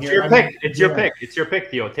 John. Here, it's your pick. It's your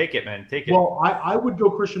pick, Theo. Take it, man. Take it. Well, I would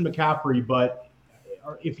go Christian McCaffrey, but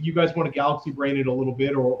if you guys want to galaxy brain it a little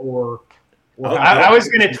bit, or I was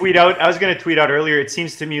going to tweet out. Earlier. It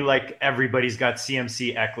seems to me like everybody's got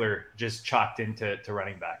CMC Eckler just chalked into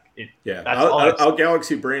running back. I'll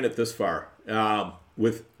galaxy brain it this far.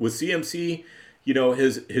 With CMC,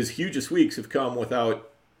 his hugest weeks have come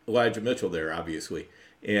without Elijah Mitchell there, obviously.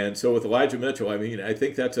 And so with Elijah Mitchell, I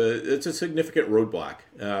think it's a significant roadblock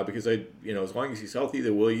because as long as he's healthy,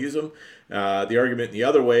 they will use him. The argument the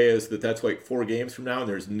other way is that's like 4 games from now, and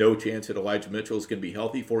there's no chance that Elijah Mitchell is going to be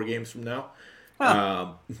healthy 4 games from now.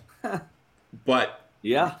 But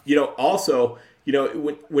also,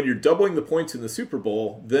 when you're doubling the points in the Super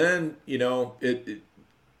Bowl, then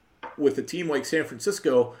with a team like San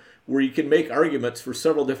Francisco, where you can make arguments for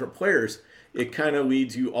several different players, it kind of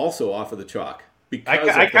leads you also off of the chalk.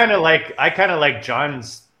 I kind of like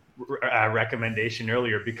John's recommendation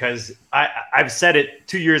earlier because I've said it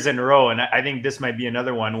 2 years in a row, and I think this might be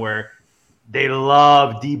another one where they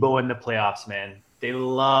love Debo in the playoffs, man. They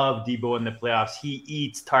love Debo in the playoffs. He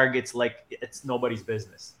eats targets like it's nobody's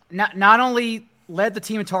business. Not only led the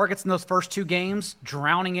team in targets in those first 2 games,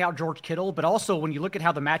 drowning out George Kittle, but also when you look at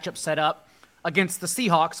how the matchup set up against the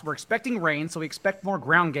Seahawks, we're expecting rain, so we expect more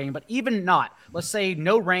ground game. But even not, let's say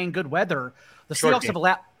no rain, good weather, the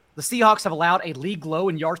Seahawks have allowed a league low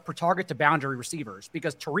in yards per target to boundary receivers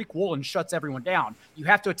because Tariq Woolen shuts everyone down. You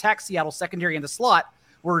have to attack Seattle secondary in the slot,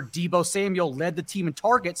 where Deebo Samuel led the team in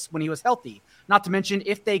targets when he was healthy. Not to mention,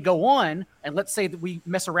 if they go on, and let's say that we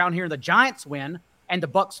mess around here and the Giants win, and the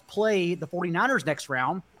Bucs play the 49ers next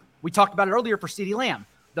round, we talked about it earlier for CeeDee Lamb.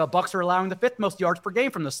 The Bucs are allowing the 5th most yards per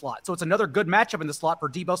game from the slot. So it's another good matchup in the slot for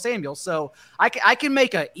Deebo Samuel. So I can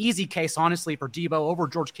make an easy case, honestly, for Deebo over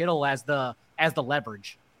George Kittle as the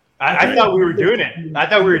leverage. I thought we were doing it. I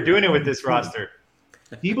thought we were doing it with this roster.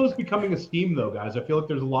 Deebo's becoming a scheme, though, guys. I feel like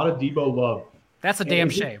there's a lot of Deebo love. That's a damn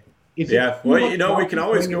shame. Yeah, well, we can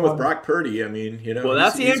always go with Brock Purdy. I mean, well,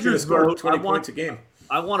 that's Andrew's vote. 20 points a game.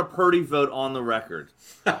 I want a Purdy vote on the record.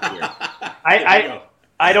 I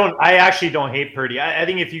actually don't hate Purdy. I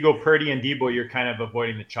think if you go Purdy and Debo, you're kind of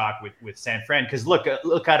avoiding the chalk with San Fran. Because look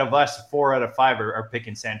out of us, 4 out of 5 are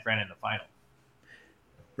picking San Fran in the final.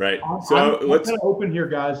 Right. So let's kind of open here,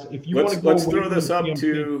 guys. If you want to go, let's throw this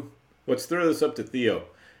up to Theo.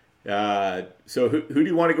 So who do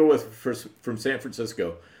you want to go with from San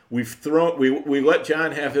Francisco? We let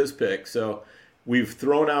John have his pick, so we've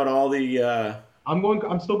thrown out all the.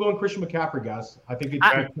 I'm still going Christian McCaffrey, guys. I think it's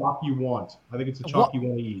the chalk you want. I think it's the chalk you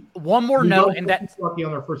want to eat. One more note, and that's lucky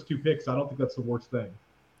on their first 2 picks. I don't think that's the worst thing.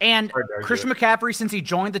 And Christian McCaffrey, since he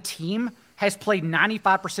joined the team, has played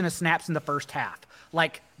 95% of snaps in the first half.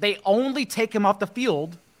 Like, they only take him off the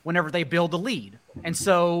field whenever they build a lead. And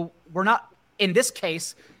so we're not, in this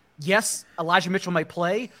case, yes, Elijah Mitchell may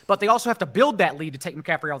play, but they also have to build that lead to take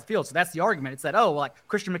McCaffrey off the field. So that's the argument. It's that,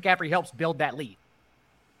 Christian McCaffrey helps build that lead.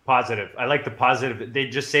 Positive. I like the positive. They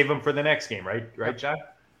just save him for the next game, right? Right, John?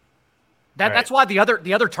 That's why the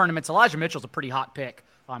other tournaments, Elijah Mitchell's a pretty hot pick.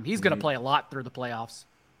 He's going to play a lot through the playoffs.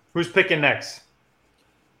 Who's picking next?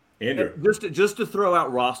 Andrew. Just to throw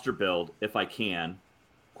out roster build, if I can,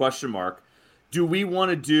 question mark. Do we want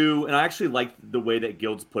to do, and I actually like the way that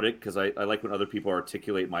Guilds put it because I like when other people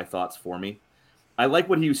articulate my thoughts for me. I like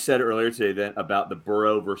what he said earlier today then about the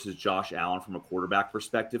Burrow versus Josh Allen from a quarterback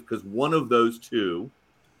perspective because one of those two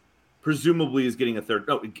presumably is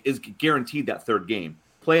guaranteed that 3rd game.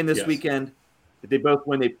 Playing this weekend, if they both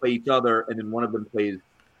win, they play each other, and then one of them plays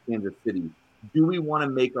Kansas City. Do we want to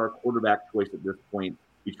make our quarterback choice at this point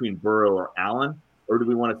between Burrow or Allen, or do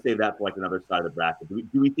we want to save that for another side of the bracket?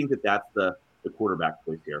 Do we think that that's the quarterback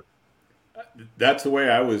choice here? That's the way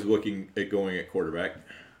I was looking at going at quarterback.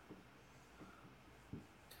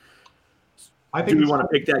 Do we want to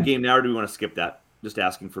pick that game now, or do we want to skip that? Just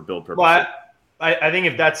asking for build purposes. Well, I think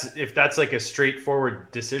if that's like a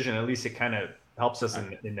straightforward decision, at least it kind of helps us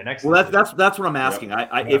in the next. Well, that's what I'm asking. Yep.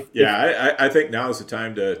 I think now is the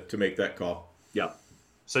time to make that call. Yeah.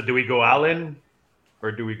 So do we go Allen, or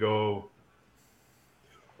do we go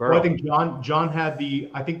Burrow? Well, I think John had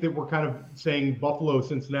I think that we're kind of saying Buffalo,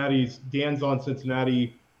 Cincinnati's. Dan's on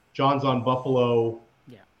Cincinnati. John's on Buffalo.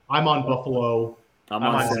 Yeah. I'm on Buffalo. I'm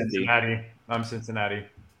on Cincinnati. I'm Cincinnati.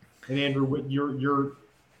 And Andrew, you're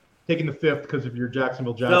taking the 5th because of your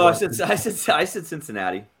Jacksonville Jaguars. No, I said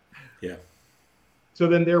Cincinnati. Yeah. So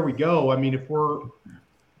then there we go. I mean, if we're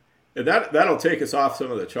that'll take us off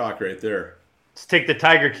some of the chalk right there. Let's take the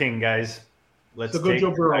Tiger King, guys. Let's go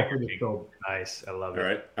Joe Burrow for this build. Nice, I love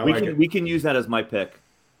it. All right, we can use that as my pick.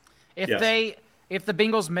 If the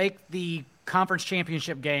Bengals make the conference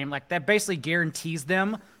championship game, that basically guarantees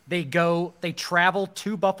them they travel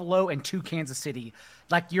to Buffalo and to Kansas City.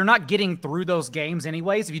 You're not getting through those games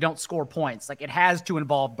anyways if you don't score points. It has to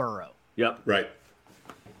involve Burrow. Yep. Right.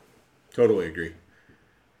 Totally agree.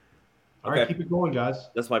 All right, keep it going, guys.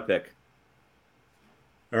 That's my pick.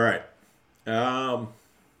 All right. And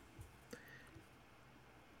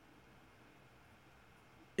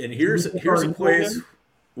here's a place.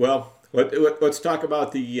 Well, let's talk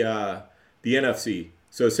about the NFC.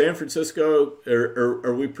 So San Francisco,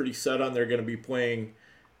 are we pretty set on they're going to be playing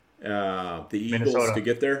the Eagles Minnesota to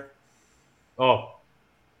get there? Oh,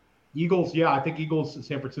 Eagles. Yeah, I think Eagles.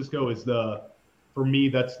 San Francisco is for me,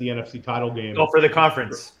 that's the NFC title game. Oh, for the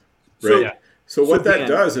conference. Right. So what that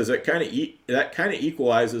does is it kind of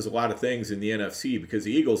equalizes a lot of things in the NFC because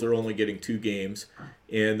the Eagles are only getting 2 games,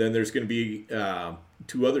 and then there's going to be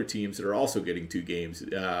 2 other teams that are also getting 2 games.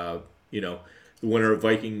 The winner of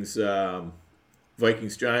Vikings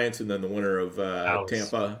Vikings Giants, and then the winner of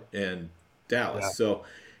Tampa and Dallas. Yeah. So,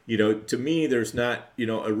 to me, there's not,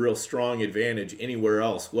 a real strong advantage anywhere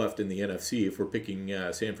else left in the NFC if we're picking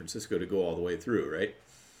San Francisco to go all the way through, right?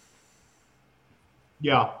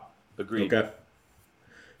 Yeah. Agreed. Okay.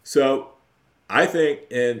 So I think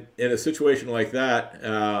in a situation like that,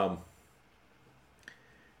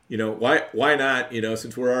 why not,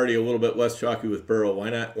 since we're already a little bit less chalky with Burrow, why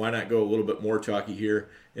not go a little bit more chalky here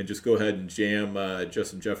and just go ahead and jam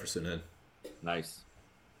Justin Jefferson in? Nice.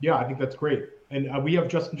 Yeah, I think that's great. And we have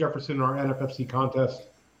Justin Jefferson in our NFFC contest.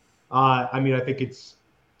 I think it's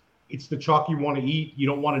the chalk you want to eat. You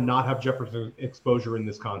don't want to not have Jefferson exposure in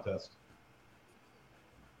this contest.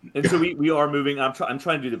 And so we are moving. I'm trying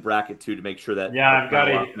to do the bracket too to make sure that I've got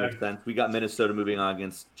it. We got Minnesota moving on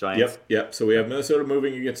against Giants. Yep. So we have Minnesota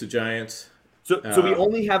moving against the Giants. So we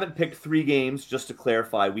only haven't picked 3 games. Just to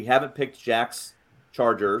clarify, we haven't picked Jack's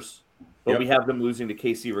Chargers, but we have them losing to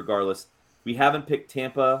KC regardless. We haven't picked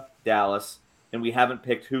Tampa, Dallas, and we haven't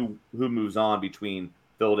picked who moves on between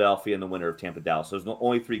Philadelphia and the winner of Tampa, Dallas. So there's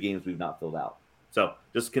only 3 games we've not filled out. So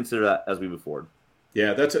just consider that as we move forward.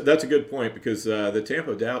 Yeah, that's a good point because the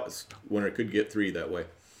Tampa Dallas winner could get 3 that way.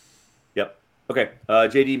 Yep. Okay,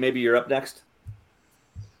 JD, maybe you're up next.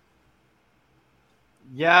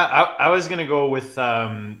 Yeah, I was gonna go with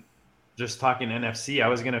just talking NFC. I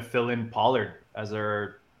was gonna fill in Pollard as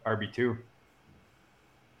our RB2.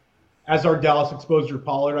 As our Dallas exposure,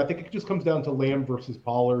 Pollard. I think it just comes down to Lamb versus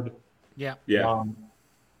Pollard. Yeah.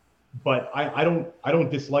 But I don't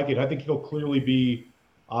dislike it. I think he'll clearly be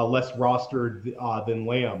less rostered than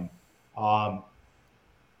Lamb.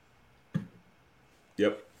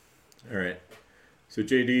 Yep. All right. So,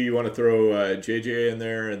 JD, you want to throw JJ in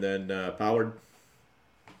there and then Pollard?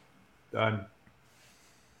 Done.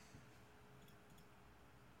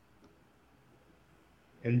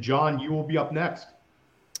 And, John, you will be up next.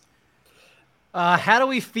 How do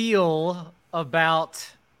we feel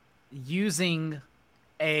about using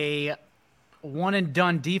a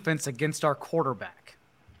one-and-done defense against our quarterback?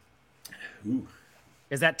 Ooh.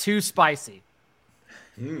 Is that too spicy?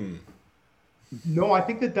 No, I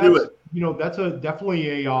think that's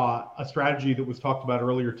definitely a strategy that was talked about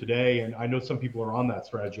earlier today, and I know some people are on that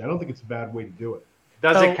strategy. I don't think it's a bad way to do it.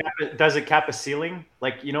 Does it cap a ceiling?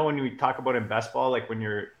 Like, when we talk about in best ball, like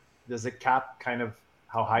does it cap kind of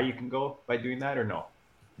how high you can go by doing that or no?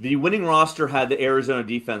 The winning roster had the Arizona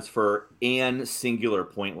defense for an singular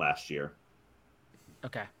point last year.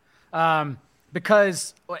 Okay.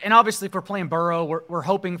 Because, and obviously if we're playing Burrow, we're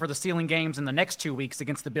hoping for the ceiling games in the next 2 weeks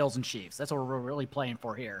against the Bills and Chiefs. That's what we're really playing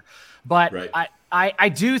for here. But right. I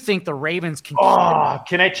do think the Ravens can.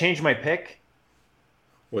 Can I change my pick?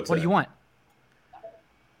 What do you want?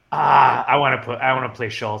 I want to play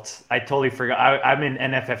Schultz. I totally forgot. I'm in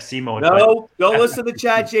NFFC mode. No, don't listen to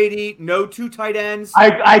Chad, JD. No 2 tight ends.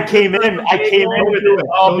 I came in with it.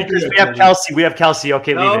 Oh, because we have Kelsey. We have Kelsey.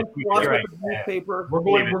 Okay, leave it. Right. Paper. We're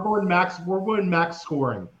going max. We're going max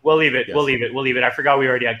scoring. We'll leave it. Yes. We'll leave it. I forgot we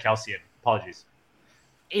already had Kelsey in. Apologies.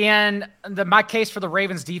 And my case for the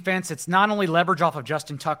Ravens defense, it's not only leverage off of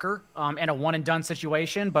Justin Tucker in a one-and-done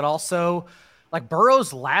situation, but also like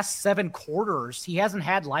Burrow's last 7 quarters, he hasn't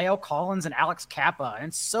had La'el Collins and Alex Kappa, and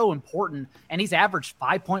it's so important. And he's averaged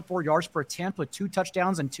 5.4 yards per attempt with 2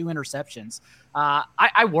 touchdowns and 2 interceptions.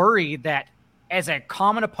 I worry that as a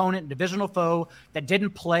common opponent, divisional foe that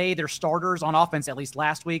didn't play their starters on offense at least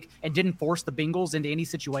last week and didn't force the Bengals into any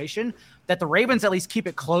situation, that the Ravens at least keep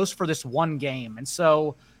it close for this one game. And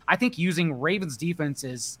so I think using Ravens defense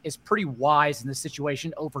is pretty wise in this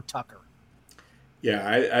situation over Tucker.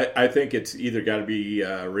 Yeah, I think it's either got to be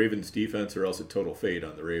Ravens defense or else a total fade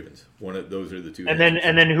on the Ravens. Those are the 2. And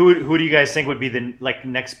then who do you guys think would be the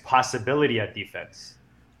next possibility at defense?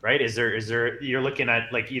 Right? Is there you're looking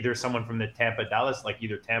at like either someone from the Tampa, Dallas, like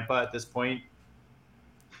either Tampa at this point?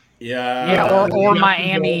 Yeah, or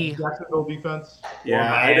Miami. Jacksonville defense. Yeah,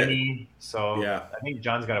 or Miami. So yeah, I think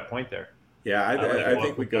John's got a point there. Yeah, I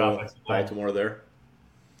think we go Baltimore there.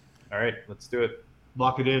 All right, let's do it.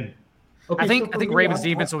 Lock it in. Okay, I think Ravens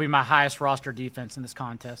defense will be my highest roster defense in this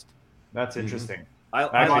contest. That's interesting.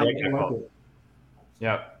 I like it.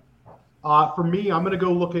 Yeah. For me, I'm going to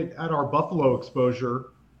go look at our Buffalo exposure.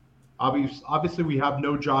 Obviously, we have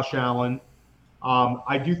no Josh Allen.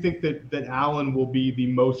 I do think that Allen will be the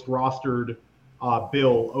most rostered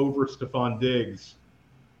Bill over Stephon Diggs.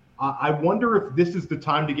 I wonder if this is the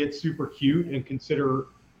time to get super cute and consider.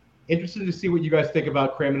 Interested to see what you guys think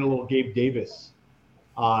about cramming a little Gabe Davis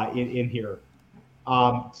in here.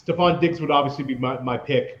 Stephon Diggs would obviously be my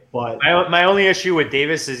pick, but my only issue with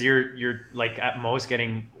Davis is you're like at most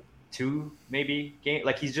getting 2 maybe game.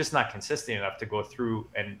 Like he's just not consistent enough to go through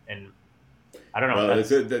and I don't know.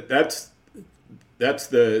 That's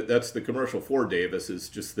the commercial for Davis, is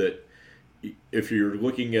just that if you're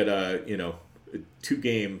looking at 2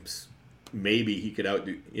 games, maybe he could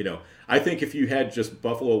outdo. I think if you had just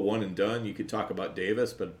Buffalo one and done, you could talk about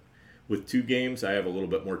Davis, but with 2 games, I have a little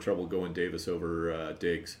bit more trouble going Davis over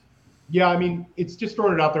Diggs. Yeah, I mean, it's just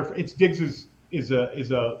throwing it out there. It's Diggs is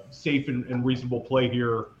a safe and reasonable play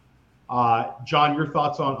here. John, your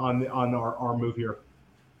thoughts on our move here?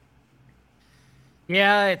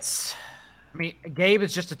 Yeah, Gabe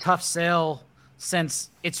is just a tough sell since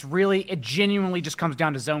it genuinely just comes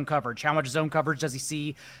down to zone coverage. How much zone coverage does he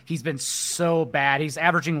see? He's been so bad. He's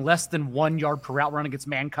averaging less than 1 yard per route run against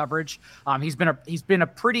man coverage. He's been a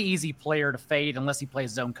pretty easy player to fade unless he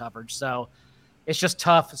plays zone coverage. So it's just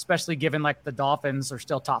tough, especially given like the Dolphins are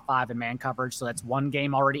still top 5 in man coverage. So that's 1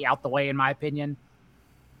 game already out the way, in my opinion.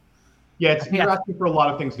 Yeah, you're asking for a lot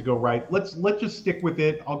of things to go right. Let's just stick with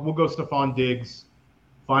it. We'll go Stephon Diggs.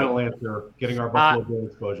 Final answer, getting our Buffalo Bill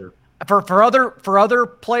exposure. For other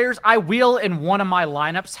players, I will in one of my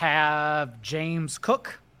lineups have James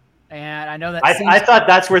Cook, and I know that I thought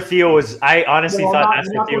that's where Theo was. I honestly thought that's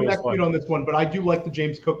where Theo was going on this one, but I do like the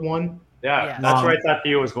James Cook one. Yeah, that's where I thought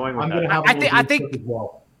Theo was going with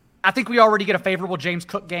that. I think we already get a favorable James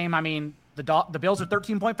Cook game. I mean, the Bills are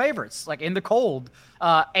 13-point favorites, like in the cold.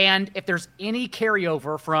 And if there's any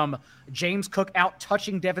carryover from James Cook out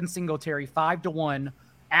touching Devin Singletary 5-1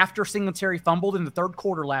 after Singletary fumbled in the 3rd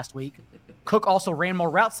quarter last week, Cook also ran more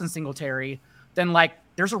routes than Singletary, then like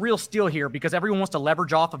there's a real steal here because everyone wants to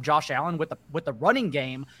leverage off of Josh Allen with the running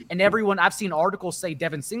game. And I've seen articles say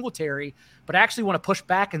Devin Singletary, but I actually want to push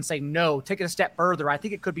back and say, no, take it a step further. I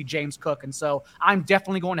think it could be James Cook. And so I'm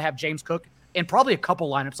definitely going to have James Cook in probably a couple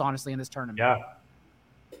lineups, honestly, in this tournament. Yeah.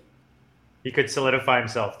 He could solidify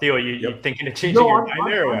himself. Theo, you thinking of changing your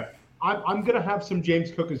mind there? Or what? I'm going to have some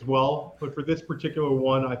James Cook as well. But for this particular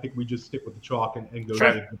one, I think we just stick with the chalk and go.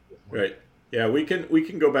 Sure. Right. Yeah, we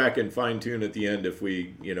can go back and fine tune at the end if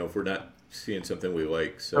we, if we're not seeing something we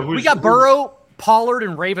like. So we got Burrow, Pollard,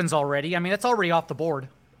 and Ravens already. I mean, that's already off the board.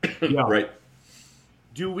 Yeah. Right.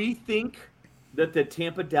 Do we think that the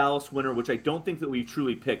Tampa Dallas winner, which I don't think that we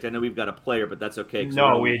truly picked, I know we've got a player, but that's okay.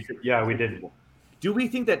 No, we didn't. Do we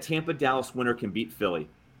think that Tampa Dallas winner can beat Philly?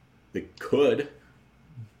 They could.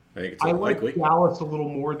 I think it's unlikely. I like Dallas a little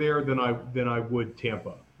more there than I would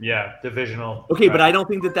Tampa. Yeah, divisional. Okay, but I don't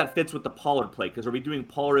think that fits with the Pollard play because are we doing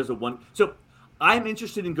Pollard as a one? So I'm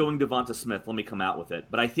interested in going Devonta Smith. Let me come out with it.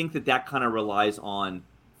 But I think that kind of relies on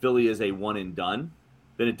Philly as a one and done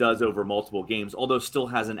than it does over multiple games, although still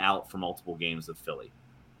has an out for multiple games of Philly.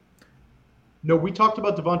 No, we talked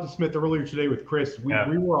about Devonta Smith earlier today with Chris. We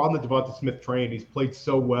were on the Devonta Smith train. He's played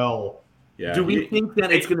so well. Yeah. Do we think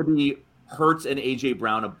that it's going to be Hurts and A.J.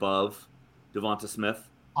 Brown above Devonta Smith?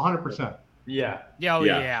 100%. Yeah. Oh,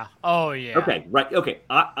 yeah. Okay, right. Okay,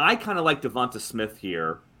 I kind of like Devonta Smith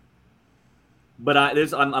here, but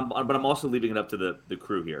I'm also leaving it up to the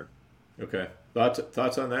crew here. Okay.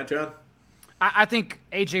 Thoughts on that, John? I think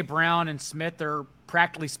A.J. Brown and Smith are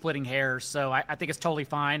practically splitting hairs, so I think it's totally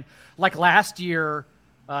fine. Like last year,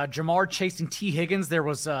 Jamar chasing T. Higgins, there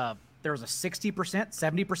was a 60%,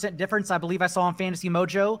 70% difference, I believe I saw on Fantasy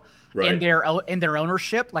Mojo in their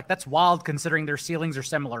ownership. Like that's wild considering their ceilings are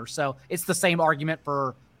similar. So it's the same argument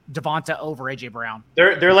for Devonta over AJ Brown.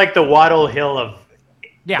 They're like the Waddle Hill of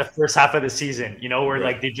the first half of the season, where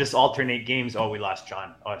like they just alternate games. Oh, we lost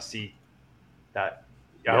John. Oh, see that.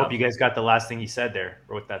 I hope you guys got the last thing he said there.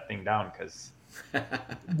 Wrote that thing down because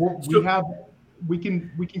we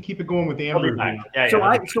can keep it going with Andrew. So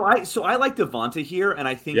I like Devonta here, and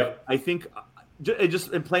I think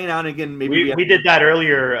just in playing out again. Maybe we did that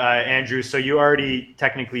earlier, Andrew. So you already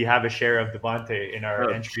technically have a share of Devonta in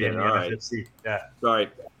our entry in the NFC. Yeah. Sorry.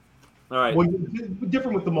 All right. Well,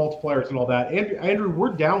 different with the multipliers and all that. Andrew,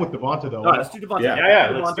 we're down with Devonta though. Let's do Devonta.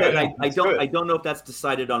 Yeah. Let's do it. I don't know if that's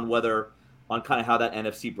decided on kind of how that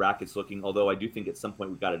NFC bracket's looking. Although I do think at some point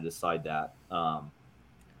we've got to decide that.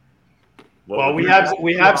 Well, we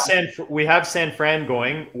have San Fran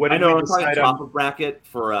going. What did we decide on? Top of bracket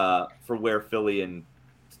for where Philly and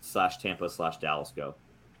 /Tampa /Dallas go.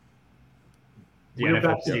 We're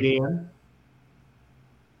back to Dan.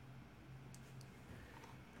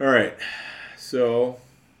 All right, so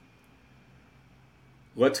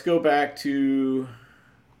let's go back to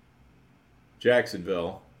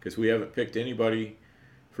Jacksonville because we haven't picked anybody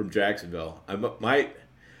from Jacksonville. I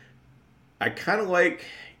kind of like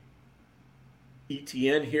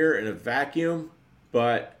ETN here in a vacuum,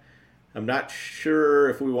 but I'm not sure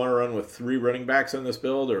if we want to run with 3 running backs on this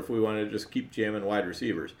build or if we want to just keep jamming wide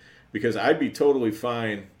receivers. Because I'd be totally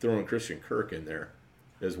fine throwing Christian Kirk in there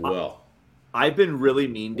as well. I've been really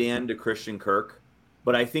mean, Dan, to Christian Kirk,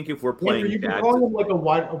 but I think if we're playing, you can call him like a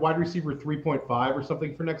wide receiver 3.5 or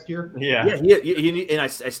something for next year. Yeah, and I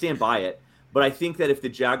stand by it. But I think that if the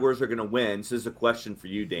Jaguars are going to win, this is a question for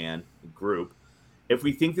you, Dan, group. If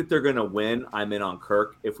we think that they're going to win, I'm in on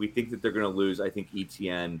Kirk. If we think that they're going to lose, I think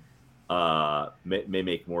ETN may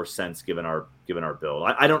make more sense given our build.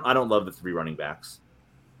 I don't love the 3 running backs.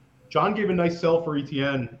 John gave a nice sell for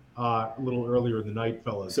ETN a little earlier in the night,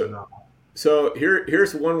 fellas. So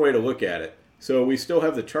here's one way to look at it. So we still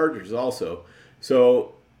have the Chargers also.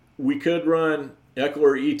 So we could run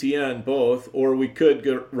Eckler, ETN both, or we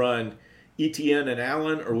could run ETN and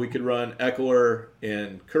Allen, or we could run Eckler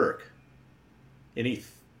and Kirk. Any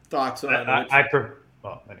thoughts on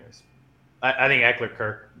anyways. I think Eckler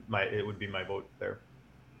Kirk it would be my vote there.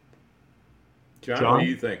 John, what do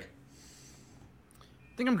you think?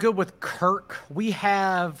 I think I'm good with Kirk. We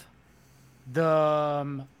have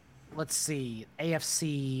the let's see,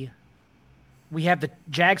 AFC. We have the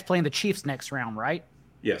Jags playing the Chiefs next round, right?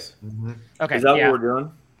 Yes. Mm-hmm. Okay. Is that what we're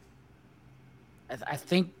doing? I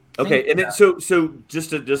think. Okay, and then, so just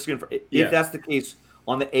to if that's the case,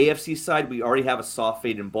 on the AFC side, we already have a soft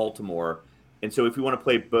fade in Baltimore, and so if we want to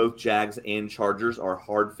play both Jags and Chargers, our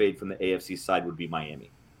hard fade from the AFC side would be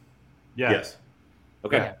Miami. Yeah. Yes.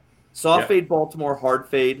 Okay. Yeah. Soft fade Baltimore, hard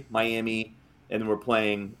fade Miami, and then we're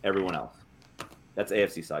playing everyone else. That's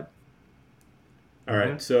AFC side. All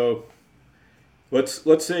right, so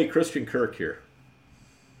let's say Christian Kirk here.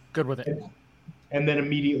 Good with it. And then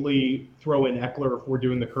immediately throw in Eckler if we're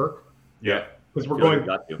doing the Kirk. Yeah. Because we're going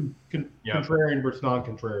contrarian versus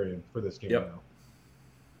non-contrarian for this game now.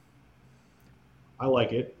 I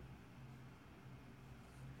like it.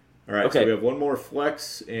 All right, so we have one more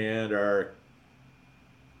flex and our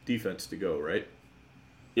defense to go, right?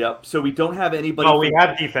 Yep. So we don't have anybody. Oh, we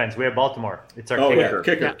have defense. We have Baltimore. It's our kicker.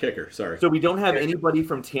 Yeah, kicker. Sorry. So we don't have anybody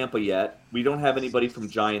from Tampa yet. We don't have anybody from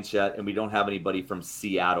Giants yet, and we don't have anybody from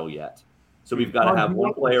Seattle yet. So we've got to have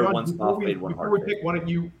one player, one soft fade, one hard fade. Why don't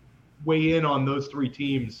you weigh in on those 3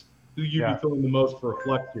 teams? Who you be feeling the most for a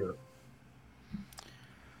flex here?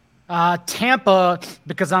 Tampa,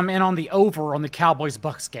 because I'm in on the over on the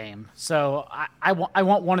Cowboys-Bucks game. So I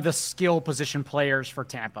want one of the skill position players for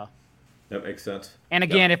Tampa. That makes sense. And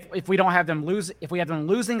again, if we don't have them if we have them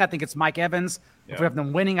losing, I think it's Mike Evans. If we have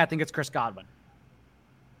them winning, I think it's Chris Godwin.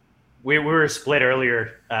 We were split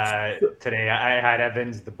earlier today. I had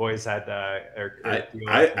Evans. The boys had.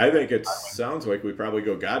 I think it sounds like we probably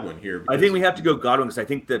go Godwin here. I think we have to go Godwin because I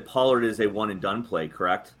think that Pollard is a one and done play.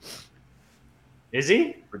 Correct? Is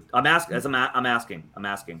he? I'm asking. I'm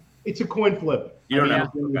asking. It's a coin flip. You don't know.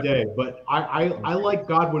 At the end of the day, but I like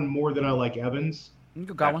Godwin more than I like Evans. You can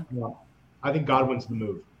go Godwin. I think Godwin's the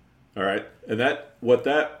move. All right, and that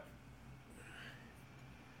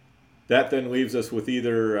then leaves us with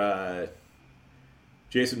either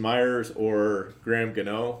Jason Myers or Graham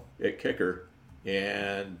Gano at kicker,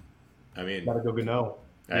 and I mean, gotta go Gano.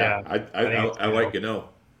 I like Gano.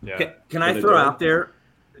 Yeah. Can I throw out there,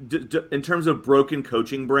 in terms of broken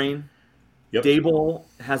coaching brain? Yep. Dable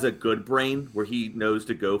has a good brain where he knows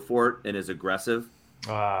to go for it and is aggressive.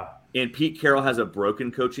 And Pete Carroll has a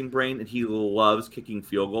broken coaching brain, and he loves kicking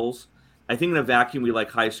field goals. I think in a vacuum, we like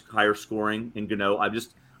higher scoring in Gano.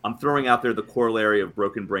 I'm throwing out there the corollary of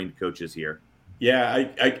broken-brained coaches here. Yeah,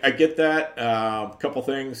 I get that. A couple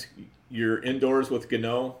things. You're indoors with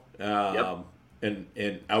Gano,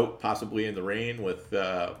 and out possibly in the rain with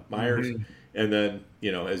Myers. Mm-hmm. And then,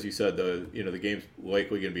 as you said, the game's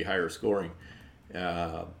likely going to be higher scoring.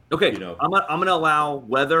 I'm going to allow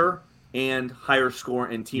weather and higher score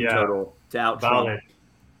and team total to out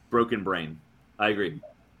broken brain. I agree.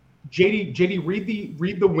 JD,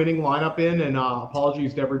 read the winning lineup in, and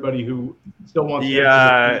apologies to everybody who still wants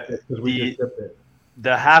because we just tipped it. The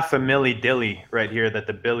 $500,000 dilly right here that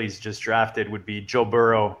the Billies just drafted would be Joe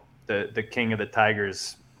Burrow, the king of the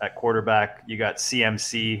Tigers at quarterback. You got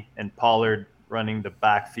CMC and Pollard running the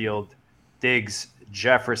backfield. Diggs,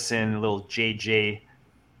 Jefferson, little JJ,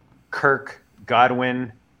 Kirk,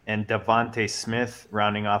 Godwin, and Devontae Smith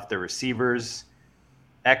rounding off the receivers.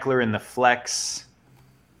 Eckler in the flex.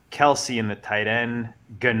 Kelsey in the tight end.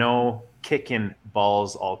 Gano kicking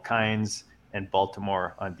balls all kinds. And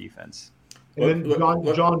Baltimore on defense. And then,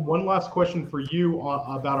 John, one last question for you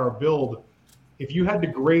about our build. If you had to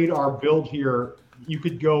grade our build here, you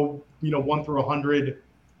could go 1 through 100,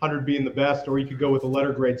 100 being the best, or you could go with a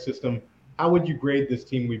letter grade system. How would you grade this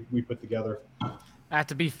team we put together? I have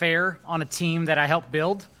to be fair on a team that I helped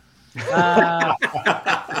build.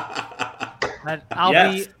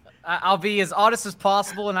 I'll be as honest as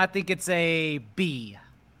possible, and I think it's a B. I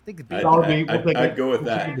think it'd be. I'd go with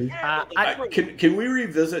that. Can we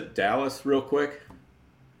revisit Dallas real quick?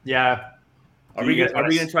 Yeah. Are we going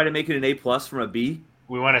to try to make it an A+ from a B?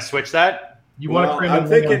 We want to switch that. I'm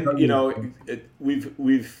thinking,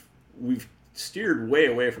 we've steered way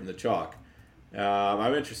away from the chalk.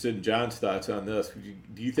 I'm interested in John's thoughts on this.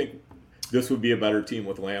 Do you think this would be a better team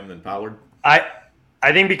with Lamb than Pollard? I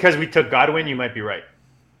think because we took Godwin, you might be right.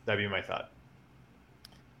 That'd be my thought.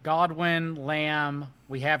 Godwin, Lamb.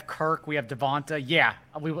 We have Kirk. We have Devonta. Yeah,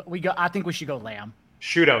 we go. I think we should go Lamb.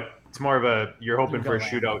 Shootout. It's more of a. You're hoping for a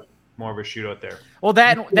shootout. More of a shootout there. Well,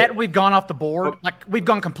 that we've gone off the board. Like we've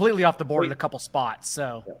gone completely off the board in a couple spots.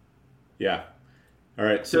 So. Yeah. All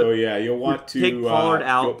right. So you'll want to take Pollard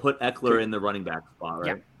out, put Eckler in the running back spot,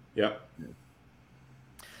 right? Yep.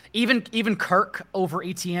 Even Kirk over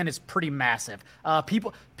ETN is pretty massive.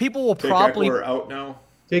 People will probably take Eckler out now.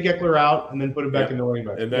 Take Eckler out and then put him back in the running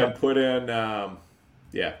back. And then put in, there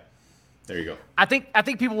you go. I think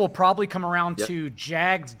people will probably come around to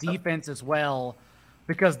Jags defense as well,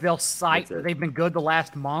 because they'll cite they've been good the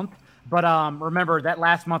last month. But remember that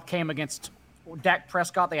last month came against Dak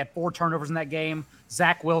Prescott. They had 4 turnovers in that game.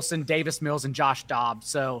 Zach Wilson, Davis Mills, and Josh Dobbs.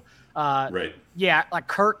 So yeah, like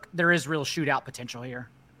Kirk, there is real shootout potential here.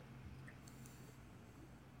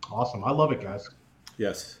 Awesome. I love it, guys.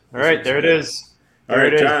 Yes. All right, there it is. All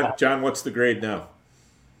right, John, what's the grade now?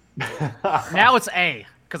 Now it's A,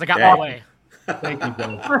 because I got my way. Thank you,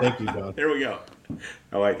 John. There we go.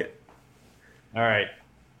 I like it. All right.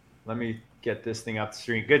 Let me get this thing up the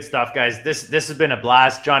screen. Good stuff, guys. This has been a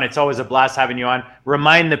blast. John, it's always a blast having you on.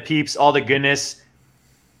 Remind the peeps all the goodness,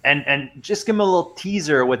 and just give them a little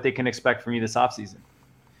teaser of what they can expect from you this offseason.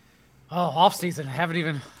 Oh, offseason. I haven't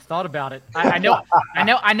even thought about it. I know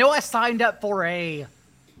I signed up for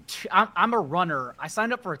I'm a runner. I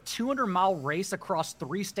signed up for a 200-mile race across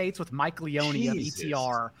 3 states with Mike Leone of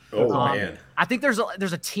ETR. Oh, man. I think there's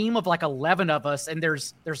a team of like 11 of us, and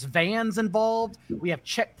there's vans involved. We have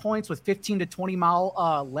checkpoints with 15 to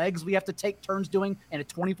 20-mile legs we have to take turns doing in a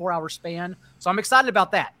 24-hour span. So I'm excited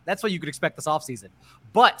about that. That's what you could expect this offseason.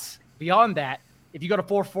 But beyond that, if you go to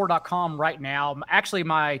 4for4.com right now, actually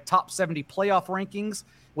my top 70 playoff rankings,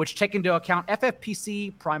 which take into account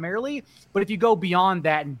FFPC primarily. But if you go beyond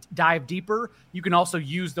that and dive deeper, you can also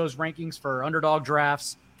use those rankings for underdog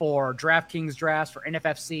drafts, for DraftKings drafts, for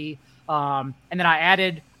NFFC. And then I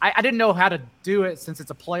didn't know how to do it since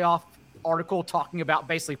it's a playoff article talking about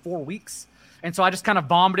basically 4 weeks. And so I just kind of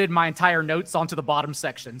vomited my entire notes onto the bottom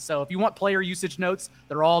section. So if you want player usage notes,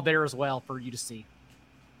 they're all there as well for you to see.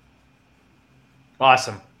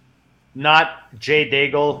 Awesome. Not Jay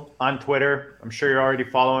Daigle on Twitter. I'm sure you're already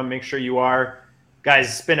following. Make sure you are. Guys,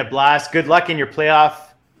 it's been a blast. Good luck in your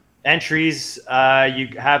playoff entries. You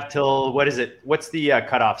have till, what is it? What's the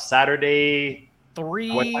cutoff? Saturday?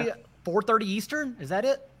 4:30 Eastern? Is that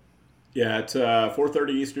it? Yeah, it's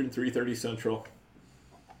 4:30 Eastern, 3:30 Central.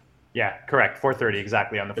 Yeah, correct. 4:30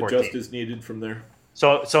 exactly on the 14th. Adjust as needed from there.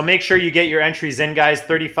 So make sure you get your entries in, guys.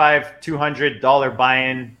 $35, $200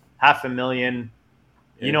 buy-in, $500,000.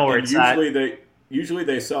 You know where it's usually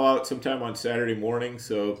they sell out sometime on Saturday morning.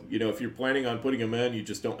 So, if you're planning on putting them in, you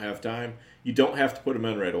just don't have time. You don't have to put them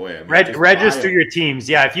in right away. I mean, register your teams.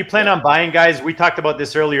 Yeah, if you plan on buying, guys, we talked about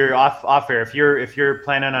this earlier off air. If you're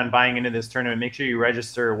planning on buying into this tournament, make sure you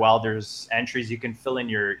register while there's entries. You can fill in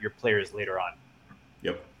your players later on.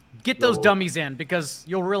 Yep. Get those dummies in, because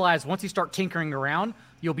you'll realize once you start tinkering around,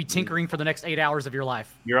 you'll be tinkering for the next 8 hours of your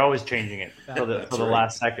life. You're always changing it for the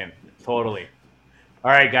last second. Totally. All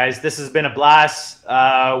right, guys, this has been a blast.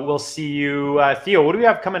 We'll see you. Theo, what do we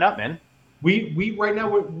have coming up, man? We right now,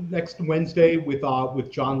 we're next Wednesday with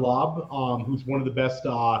John Lobb, who's one of the best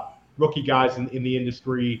rookie guys in the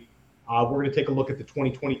industry. We're going to take a look at the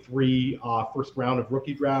 2023 first round of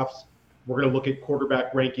rookie drafts. We're going to look at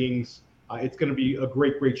quarterback rankings. It's going to be a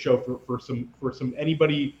great show for some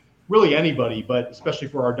anybody, really anybody, but especially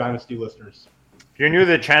for our Dynasty listeners. If you're new to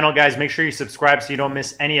the channel, guys, make sure you subscribe so you don't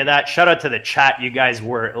miss any of that. Shout out to the chat. You guys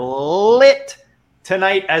were lit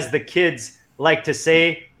tonight, as the kids like to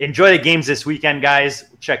say. Enjoy the games this weekend, guys.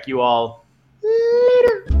 Check you all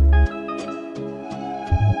later.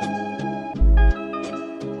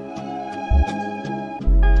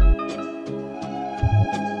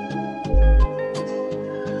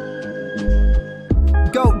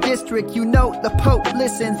 Go District. district, you know the Pope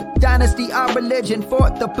listens. Dynasty, our religion, for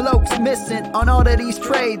the blokes missing. On all of these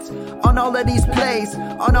trades, on all of these plays,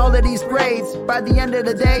 on all of these grades. By the end of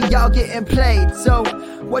the day, y'all getting played. So,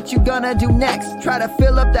 what you gonna do next? Try to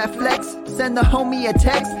fill up that flex? Send the homie a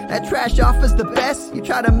text? That trash offer's the best? You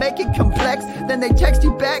try to make it complex, then they text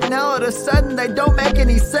you back. Now all of a sudden they don't make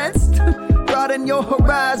any sense. Broaden your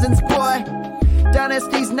horizons, boy.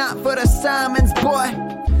 Dynasty's not for the Simons, boy.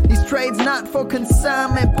 These trades not for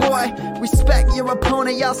consignment, boy. Respect your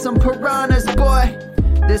opponent, y'all some piranhas, boy.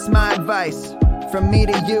 This my advice from me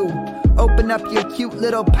to you. Open up your cute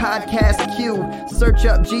little podcast queue. Search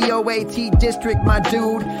up GOAT District, my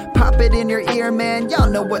dude. Pop it in your ear, man. Y'all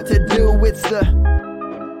know what to do. It's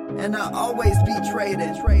and I always be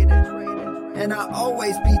traded. And I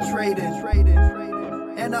always be traded.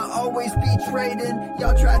 And I always be trading.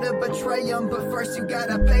 Y'all try to betray them, but first you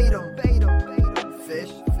gotta bait them. Fish.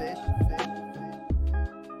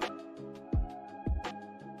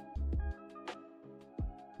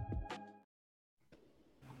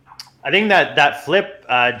 I think that flip,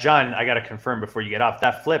 John, I got to confirm before you get off,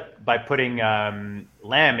 that flip by putting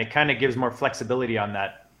Lamb, it kind of gives more flexibility on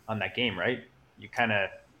that game, right? You kind of,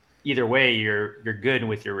 either way, you're good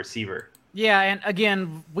with your receiver. Yeah, and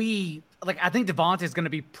again, I think Devontae is going to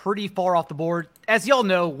be pretty far off the board. As y'all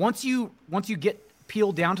know, once you get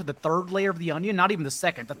peeled down to the third layer of the onion, not even the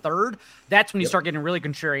second, the third, that's when you start getting really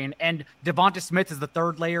contrarian. And Devonta Smith is the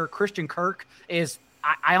third layer. Christian Kirk is,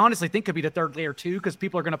 I honestly think, could be the third layer too, because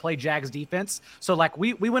people are going to play Jags defense. So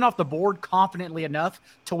we went off the board confidently enough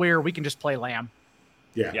to where we can just play Lamb.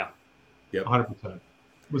 Yeah. 100%. It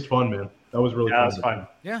was fun, man. That was really fun. That was fun.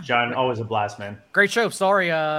 Yeah. John, always a blast, man. Great show. Sorry.